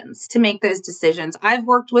options to make those decisions. I've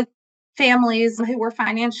worked with families who were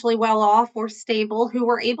financially well off or stable, who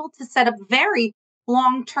were able to set up very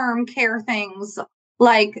long-term care things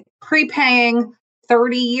like prepaying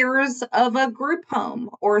 30 years of a group home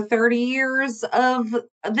or 30 years of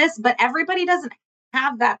this, but everybody doesn't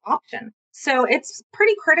have that option. So it's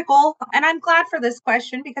pretty critical. And I'm glad for this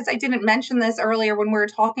question because I didn't mention this earlier when we were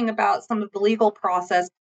talking about some of the legal process.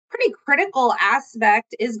 Pretty critical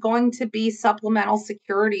aspect is going to be supplemental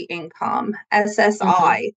security income, SSI.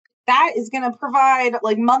 Mm-hmm. That is going to provide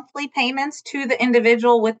like monthly payments to the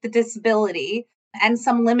individual with the disability, and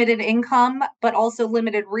some limited income, but also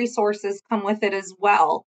limited resources come with it as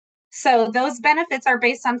well. So those benefits are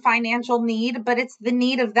based on financial need, but it's the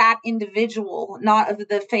need of that individual, not of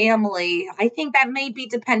the family. I think that may be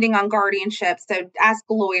depending on guardianship. So ask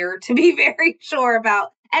a lawyer to be very sure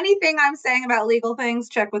about anything I'm saying about legal things,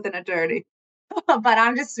 check with an attorney. But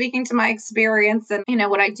I'm just speaking to my experience and,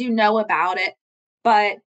 what I do know about it.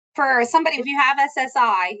 But for somebody, if you have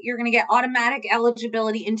SSI, you're going to get automatic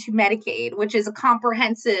eligibility into Medicaid, which is a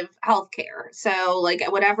comprehensive health care. So like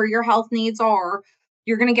whatever your health needs are,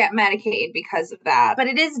 you're going to get Medicaid because of that. But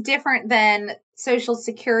it is different than Social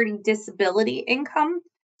Security disability income.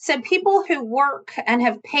 So people who work and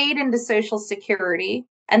have paid into Social Security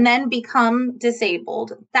and then become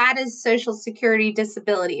disabled, that is Social Security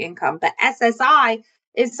disability income. But SSI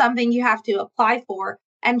is something you have to apply for.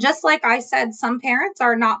 And just like I said, some parents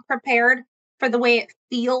are not prepared for the way it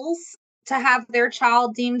feels to have their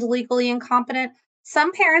child deemed legally incompetent.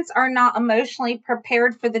 Some parents are not emotionally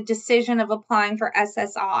prepared for the decision of applying for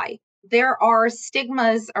SSI. There are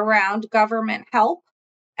stigmas around government help,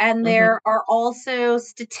 and there are also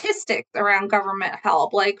statistics around government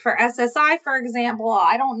help. Like for SSI, for example,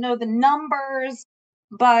 I don't know the numbers,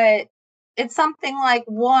 but it's something like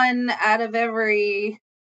 1 out of every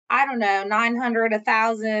 900,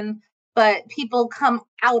 1,000, but people come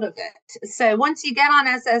out of it. So once you get on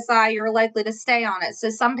SSI, you're likely to stay on it. So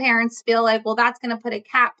some parents feel like, well, that's going to put a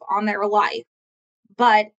cap on their life.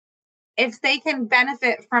 But if they can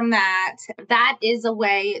benefit from that, that is a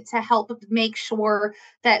way to help make sure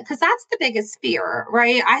that, because that's the biggest fear,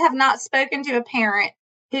 right? I have not spoken to a parent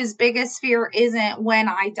whose biggest fear isn't when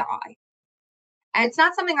I die. And it's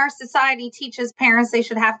not something our society teaches parents they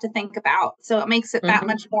should have to think about. So it makes it that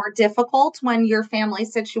much more difficult when your family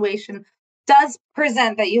situation does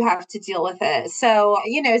present that you have to deal with it. So,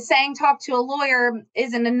 saying talk to a lawyer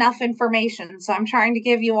isn't enough information. So I'm trying to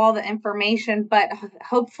give you all the information, but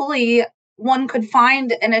hopefully one could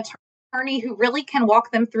find an attorney who really can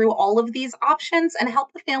walk them through all of these options and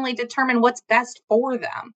help the family determine what's best for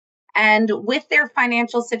them. And with their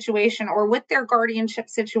financial situation or with their guardianship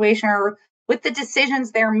situation or with the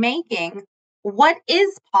decisions they're making, what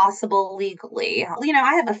is possible legally?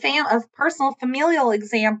 I have a personal familial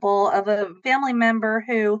example of a family member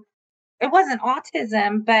who, it wasn't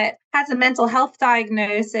autism, but has a mental health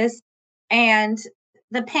diagnosis. And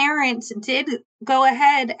the parent did go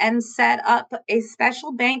ahead and set up a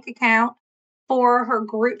special bank account for her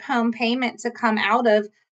group home payment to come out of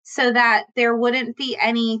so that there wouldn't be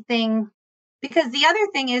anything. Because the other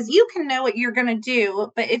thing is you can know what you're going to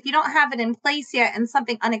do, but if you don't have it in place yet and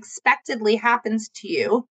something unexpectedly happens to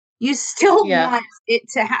you, you still want it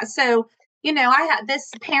to have. So, I had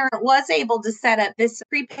this parent was able to set up this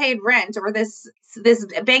prepaid rent or this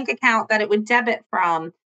bank account that it would debit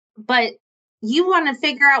from. But you want to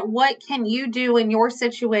figure out what can you do in your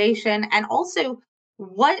situation and also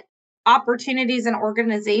what opportunities and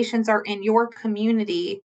organizations are in your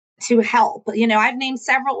community to help. I've named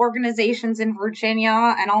several organizations in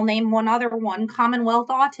Virginia, and I'll name one other one. Commonwealth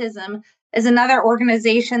Autism is another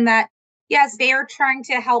organization that, yes, they are trying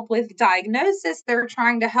to help with diagnosis. They're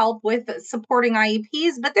trying to help with supporting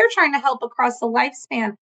IEPs, but they're trying to help across the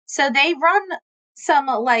lifespan. So they run some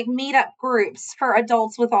like meetup groups for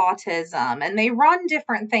adults with autism, and they run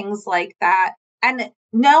different things like that. And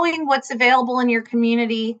knowing what's available in your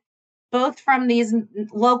community, both from these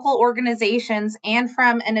local organizations and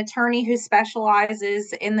from an attorney who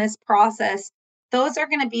specializes in this process, those are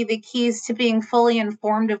going to be the keys to being fully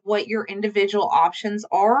informed of what your individual options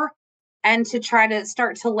are, and to try to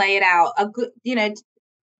start to lay it out.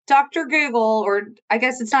 Dr. Google, or I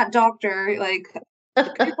guess it's not doctor, like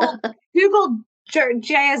Google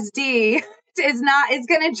JSD is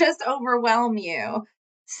going to just overwhelm you.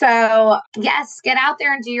 So yes, get out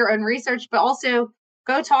there and do your own research, but also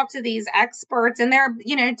go talk to these experts, and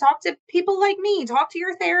talk to people like me, talk to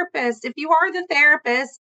your therapist. If you are the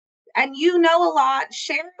therapist and you know a lot,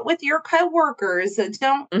 share it with your coworkers. We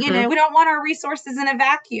don't want our resources in a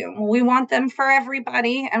vacuum. We want them for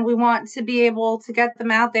everybody, and we want to be able to get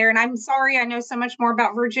them out there. And I'm sorry, I know so much more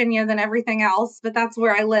about Virginia than everything else, but that's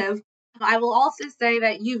where I live. I will also say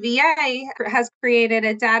that UVA has created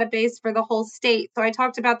a database for the whole state. So I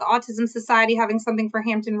talked about the Autism Society having something for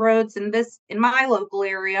Hampton Roads, and this in my local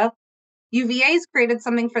area. UVA's created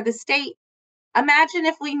something for the state. Imagine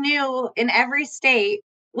if we knew in every state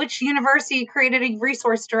which university created a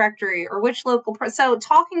resource directory, or which local. So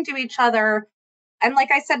talking to each other. And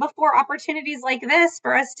like I said before, opportunities like this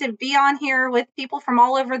for us to be on here with people from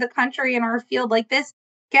all over the country in our field like this,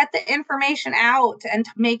 get the information out and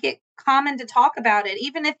make it common to talk about it.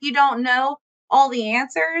 Even if you don't know all the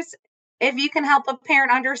answers, if you can help a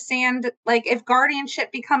parent understand, like if guardianship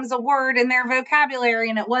becomes a word in their vocabulary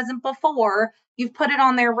and it wasn't before, you've put it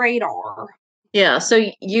on their radar. Yeah.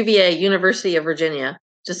 So UVA, University of Virginia,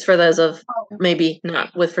 just for those of maybe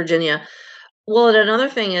not with Virginia. Well, and another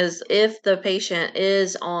thing is, if the patient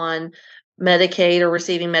is on Medicaid or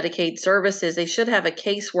receiving Medicaid services, they should have a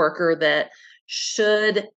caseworker that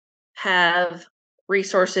should have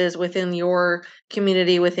resources within your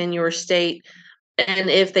community, within your state. And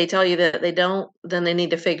if they tell you that they don't, then they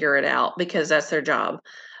need to figure it out, because that's their job.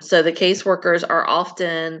 So the caseworkers are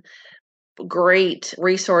often great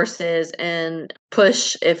resources and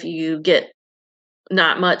push if you get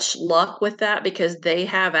not much luck with that, because they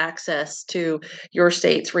have access to your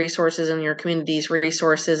state's resources and your community's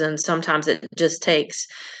resources. And sometimes it just takes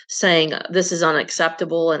saying, this is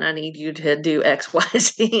unacceptable and I need you to do X, Y,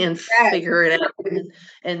 Z and figure it out,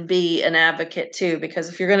 and be an advocate too. Because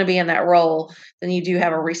if you're going to be in that role, then you do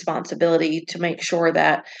have a responsibility to make sure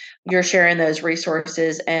that you're sharing those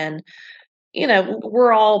resources. And,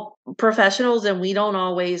 we're all professionals and we don't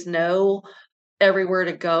always know everywhere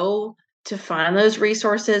to go to find those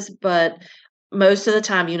resources, but most of the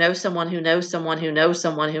time, someone who knows someone who knows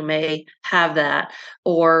someone who may have that.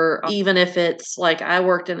 Or even if it's like, I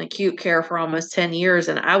worked in acute care for almost 10 years,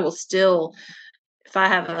 and I will still, if I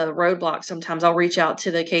have a roadblock, sometimes I'll reach out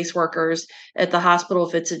to the caseworkers at the hospital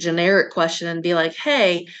if it's a generic question and be like,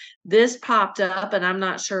 hey, this popped up and I'm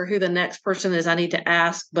not sure who the next person is I need to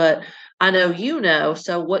ask, but I know,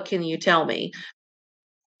 so what can you tell me?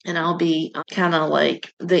 And I'll be kind of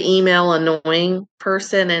like the email annoying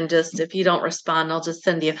person. And just, if you don't respond, I'll just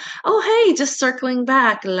send you, oh, hey, just circling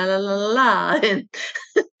back, la, la, la, la. And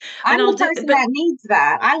I'm the person that needs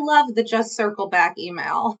that. I love the just circle back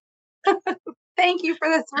email. Thank you for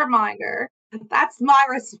this reminder. That's my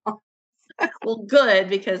response. Well, good,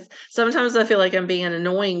 because sometimes I feel like I'm being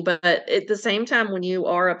annoying, but at the same time, when you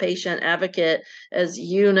are a patient advocate, as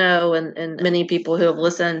and many people who have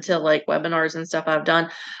listened to like webinars and stuff I've done,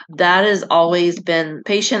 that has always been,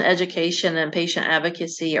 patient education and patient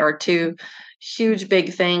advocacy are two huge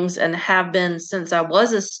big things, and have been since I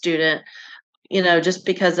was a student, just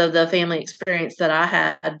because of the family experience that I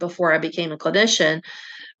had before I became a clinician.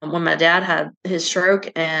 When my dad had his stroke,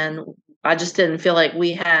 and I just didn't feel like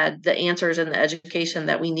we had the answers and the education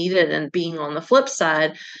that we needed. And being on the flip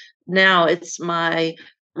side, now it's my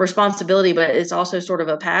responsibility, but it's also sort of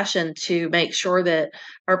a passion to make sure that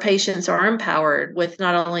our patients are empowered with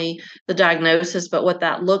not only the diagnosis, but what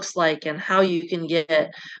that looks like and how you can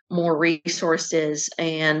get more resources.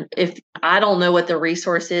 And if I don't know what the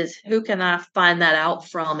resource is, who can I find that out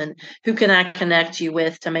from, and who can I connect you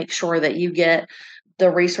with to make sure that you get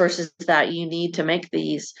the resources that you need to make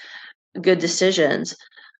these good decisions?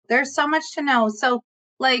 There's so much to know. So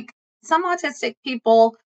like some autistic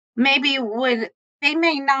people they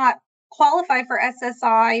may not qualify for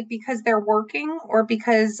SSI because they're working, or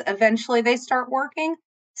because eventually they start working.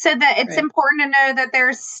 So that it's Right. important to know that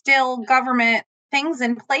there's still government things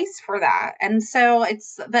in place for that. And so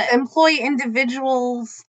it's the Employee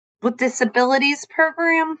Individuals with Disabilities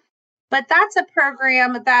program. But that's a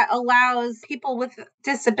program that allows people with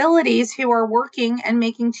disabilities who are working and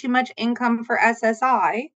making too much income for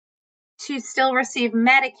SSI to still receive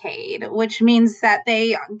Medicaid, which means that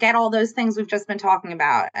they get all those things we've just been talking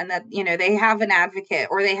about, and that, you know, they have an advocate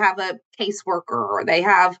or they have a caseworker or they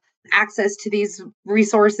have access to these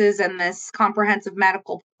resources and this comprehensive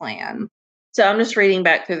medical plan. So I'm just reading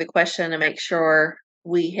back through the question to make sure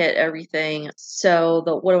we hit everything. So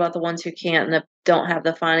what about the ones who can't and don't have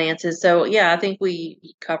the finances? So yeah, I think we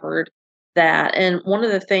covered that. And one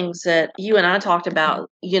of the things that you and I talked about,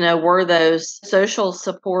 were those social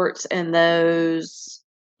supports and those,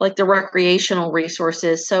 like, the recreational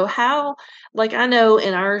resources. So how, like, I know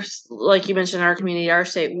in our, like you mentioned, our community, our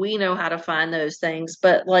state, we know how to find those things,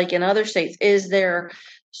 but like in other states, is there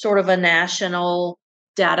sort of a national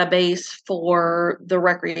database for the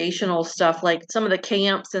recreational stuff, like some of the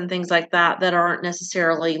camps and things like that aren't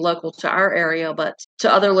necessarily local to our area, but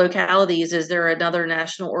to other localities? Is there another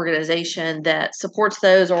national organization that supports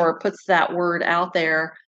those or puts that word out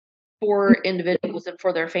there for individuals and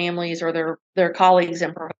for their families or their colleagues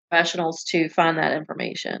and professionals to find that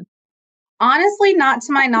information? Honestly, not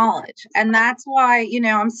to my knowledge. And that's why,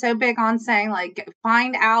 I'm so big on saying, like,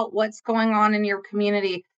 find out what's going on in your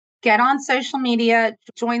community. Get on social media,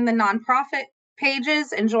 join the nonprofit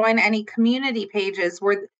pages, and join any community pages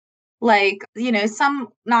where, like, some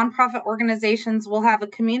nonprofit organizations will have a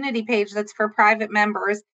community page that's for private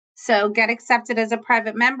members. So get accepted as a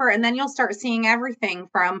private member, and then you'll start seeing everything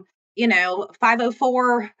from,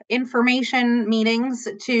 504 information meetings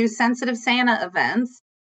to sensitive Santa events,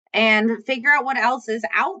 and figure out what else is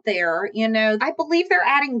out there. I believe they're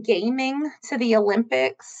adding gaming to the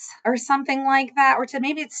Olympics or something like that, or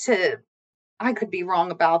I could be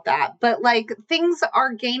wrong about that, but like things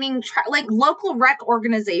are gaining, like local rec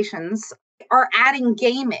organizations are adding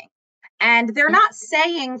gaming. And they're not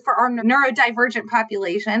saying for our neurodivergent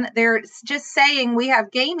population, they're just saying we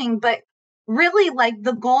have gaming, but really, like,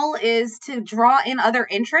 the goal is to draw in other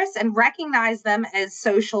interests and recognize them as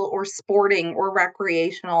social or sporting or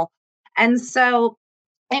recreational. And so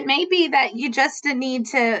it may be that you just need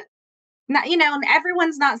to, not,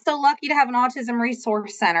 everyone's not so lucky to have an autism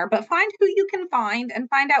resource center, but find who you can find and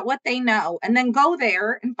find out what they know, and then go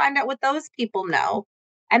there and find out what those people know,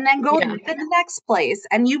 and then go to the next place,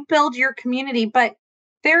 and you build your community. But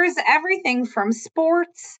there's everything from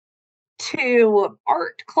sports to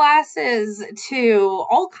art classes to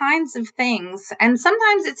all kinds of things. And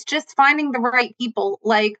sometimes it's just finding the right people.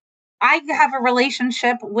 Like, I have a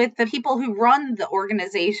relationship with the people who run the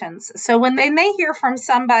organizations. So when they may hear from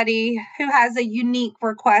somebody who has a unique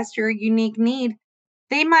request or a unique need,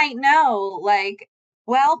 they might know, like,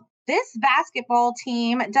 well, this basketball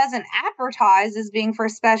team doesn't advertise as being for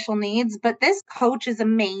special needs, but this coach is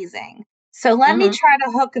amazing. So let me try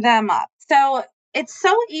to hook them up. So it's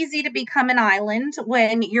so easy to become an island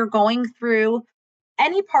when you're going through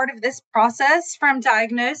any part of this process, from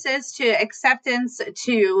diagnosis to acceptance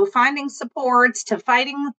to finding supports to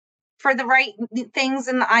fighting for the right things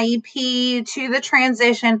in the IEP to the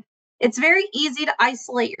transition. It's very easy to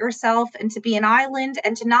isolate yourself and to be an island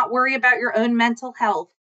and to not worry about your own mental health.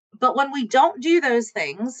 But when we don't do those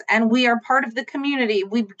things and we are part of the community,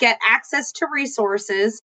 we get access to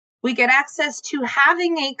resources, we get access to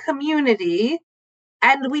having a community,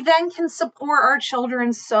 and we then can support our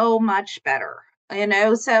children so much better.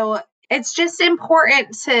 So it's just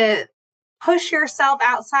important to push yourself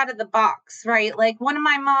outside of the box, right? Like, one of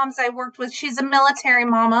my moms I worked with, she's a military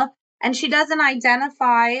mama, and she doesn't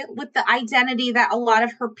identify with the identity that a lot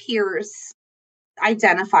of her peers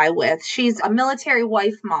identify with. She's a military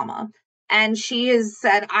wife mama, and she has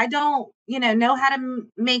said, I don't, know how to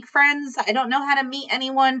make friends. I don't know how to meet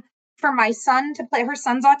anyone for my son to play. Her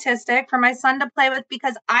son's autistic, for my son to play with,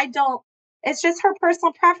 because it's just her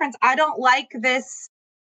personal preference. I don't like this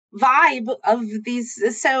vibe of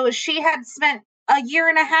these. So she had spent a year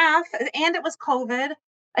and a half, and it was COVID,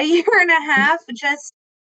 a year and a half just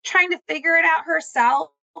trying to figure it out herself,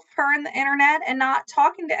 her and the internet, and not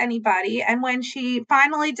talking to anybody. And when she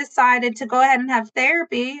finally decided to go ahead and have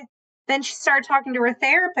therapy, then she started talking to her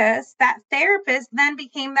therapist. That therapist then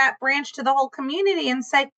became that branch to the whole community and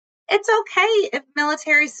said, it's okay if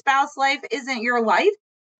military spouse life isn't your life.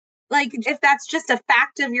 Like, if that's just a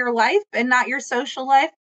fact of your life and not your social life.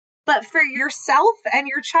 But for yourself and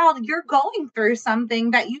your child, you're going through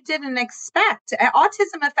something that you didn't expect.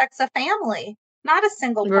 Autism affects a family, not a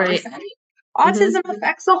single person. Autism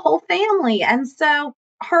affects a whole family. And so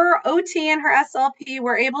her OT and her SLP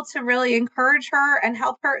were able to really encourage her and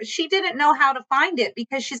help her. She didn't know how to find it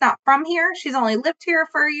because she's not from here. She's only lived here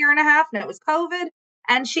for a year and a half, and it was COVID.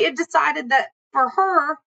 And she had decided that for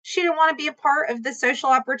her, she didn't want to be a part of the social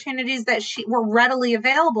opportunities that were readily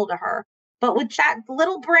available to her. But with that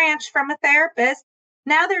little branch from a therapist,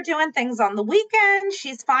 now they're doing things on the weekend.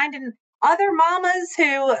 She's finding other mamas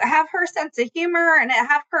who have her sense of humor and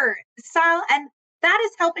have her style. And that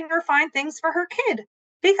is helping her find things for her kid,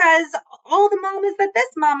 because all the mamas that this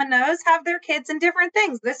mama knows have their kids in different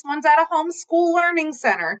things. This one's at a homeschool learning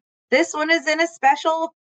center. This one is in a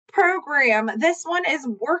special program. This one is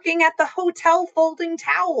working at the hotel folding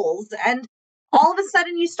towels. And all of a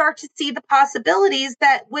sudden you start to see the possibilities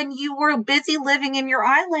that when you were busy living in your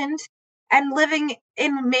island and living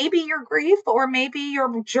in maybe your grief or maybe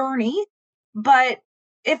your journey, but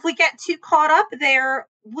if we get too caught up there,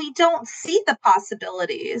 we don't see the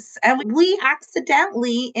possibilities and we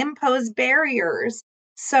accidentally impose barriers.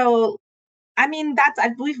 So, I mean,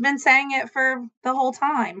 we've been saying it for the whole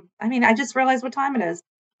time. I mean, I just realized what time it is.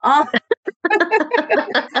 I was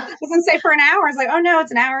going to say for an hour. It's like, oh no,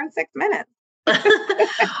 it's an hour and 6 minutes.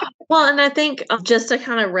 Well, and I think just to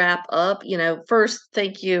kind of wrap up, first,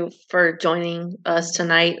 thank you for joining us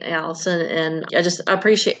tonight, Allison. And I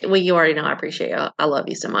appreciate, well, you already know I appreciate you. I love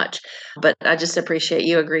you so much, but I just appreciate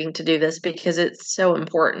you agreeing to do this because it's so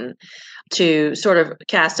important to sort of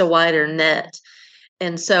cast a wider net.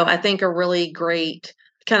 And so I think a really great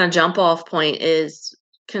kind of jump off point is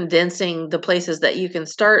condensing the places that you can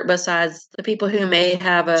start besides the people who may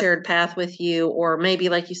have a shared path with you, or maybe,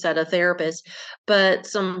 like you said, a therapist, but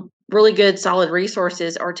some really good solid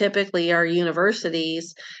resources are typically our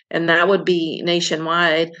universities, and that would be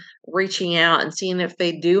nationwide, reaching out and seeing if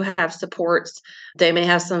they do have supports. They may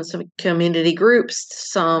have some community groups,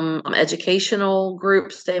 some educational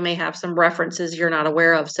groups. They may have some references you're not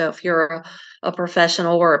aware of. So if you're a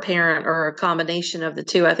professional or a parent or a combination of the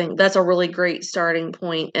two, I think that's a really great starting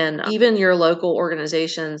point. And even your local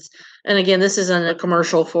organizations. And again, this isn't a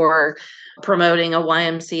commercial for promoting a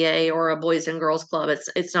YMCA or a Boys and Girls Club.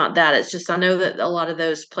 It's not that. It's just, I know that a lot of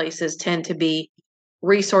those places tend to be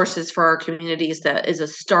resources for our communities that is a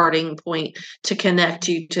starting point to connect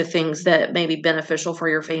you to things that may be beneficial for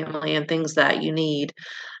your family and things that you need.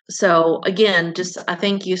 So again, I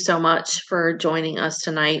thank you so much for joining us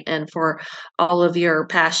tonight and for all of your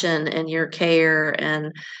passion and your care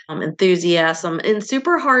and enthusiasm and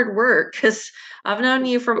super hard work, because I've known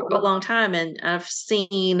you for a long time and I've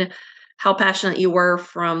seen how passionate you were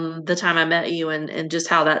from the time I met you and just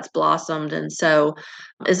how that's blossomed. And so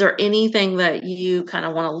is there anything that you kind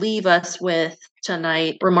of want to leave us with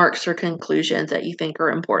tonight, remarks or conclusions that you think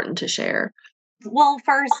are important to share? Well,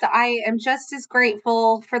 first, I am just as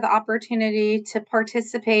grateful for the opportunity to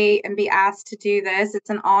participate and be asked to do this. It's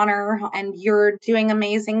an honor, and you're doing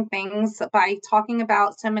amazing things by talking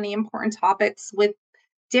about so many important topics with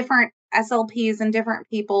different SLPs and different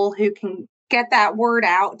people who can get that word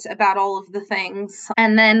out about all of the things.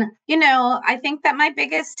 And then, I think that my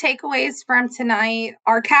biggest takeaways from tonight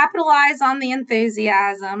are capitalize on the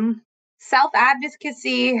enthusiasm.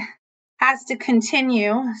 Self-advocacy has to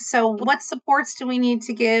continue. So what supports do we need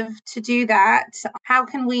to give to do that? How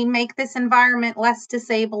can we make this environment less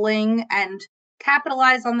disabling and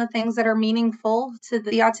capitalize on the things that are meaningful to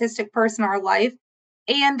the autistic person in our life?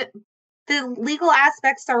 And the legal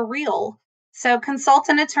aspects are real. So consult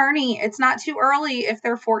an attorney. It's not too early if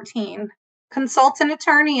they're 14. Consult an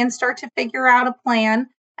attorney and start to figure out a plan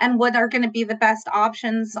and what are going to be the best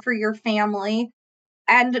options for your family.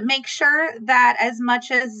 And make sure that as much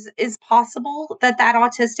as is possible, that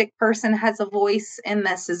autistic person has a voice in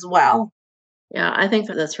this as well. Yeah, I think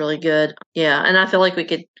that's really good. Yeah, and I feel like we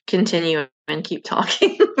could continue and keep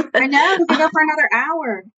talking. I know, we could go for another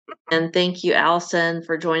hour. And thank you, Allison,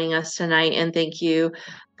 for joining us tonight. And thank you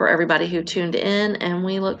for everybody who tuned in. And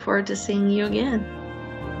we look forward to seeing you again.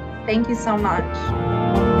 Thank you so much.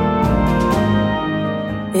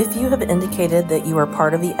 If you have indicated that you are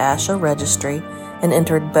part of the ASHA registry and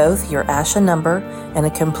entered both your ASHA number and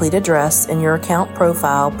a complete address in your account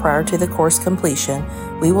profile prior to the course completion,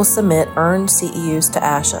 we will submit earned CEUs to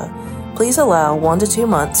ASHA. Please allow 1 to 2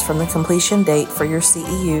 months from the completion date for your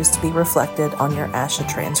CEUs to be reflected on your ASHA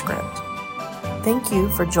transcript. Thank you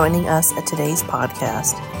for joining us at today's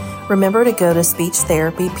podcast. Remember to go to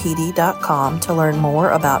speechtherapypd.com to learn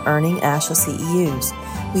more about earning ASHA CEUs.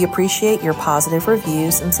 We appreciate your positive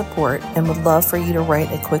reviews and support and would love for you to write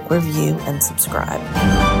a quick review and subscribe.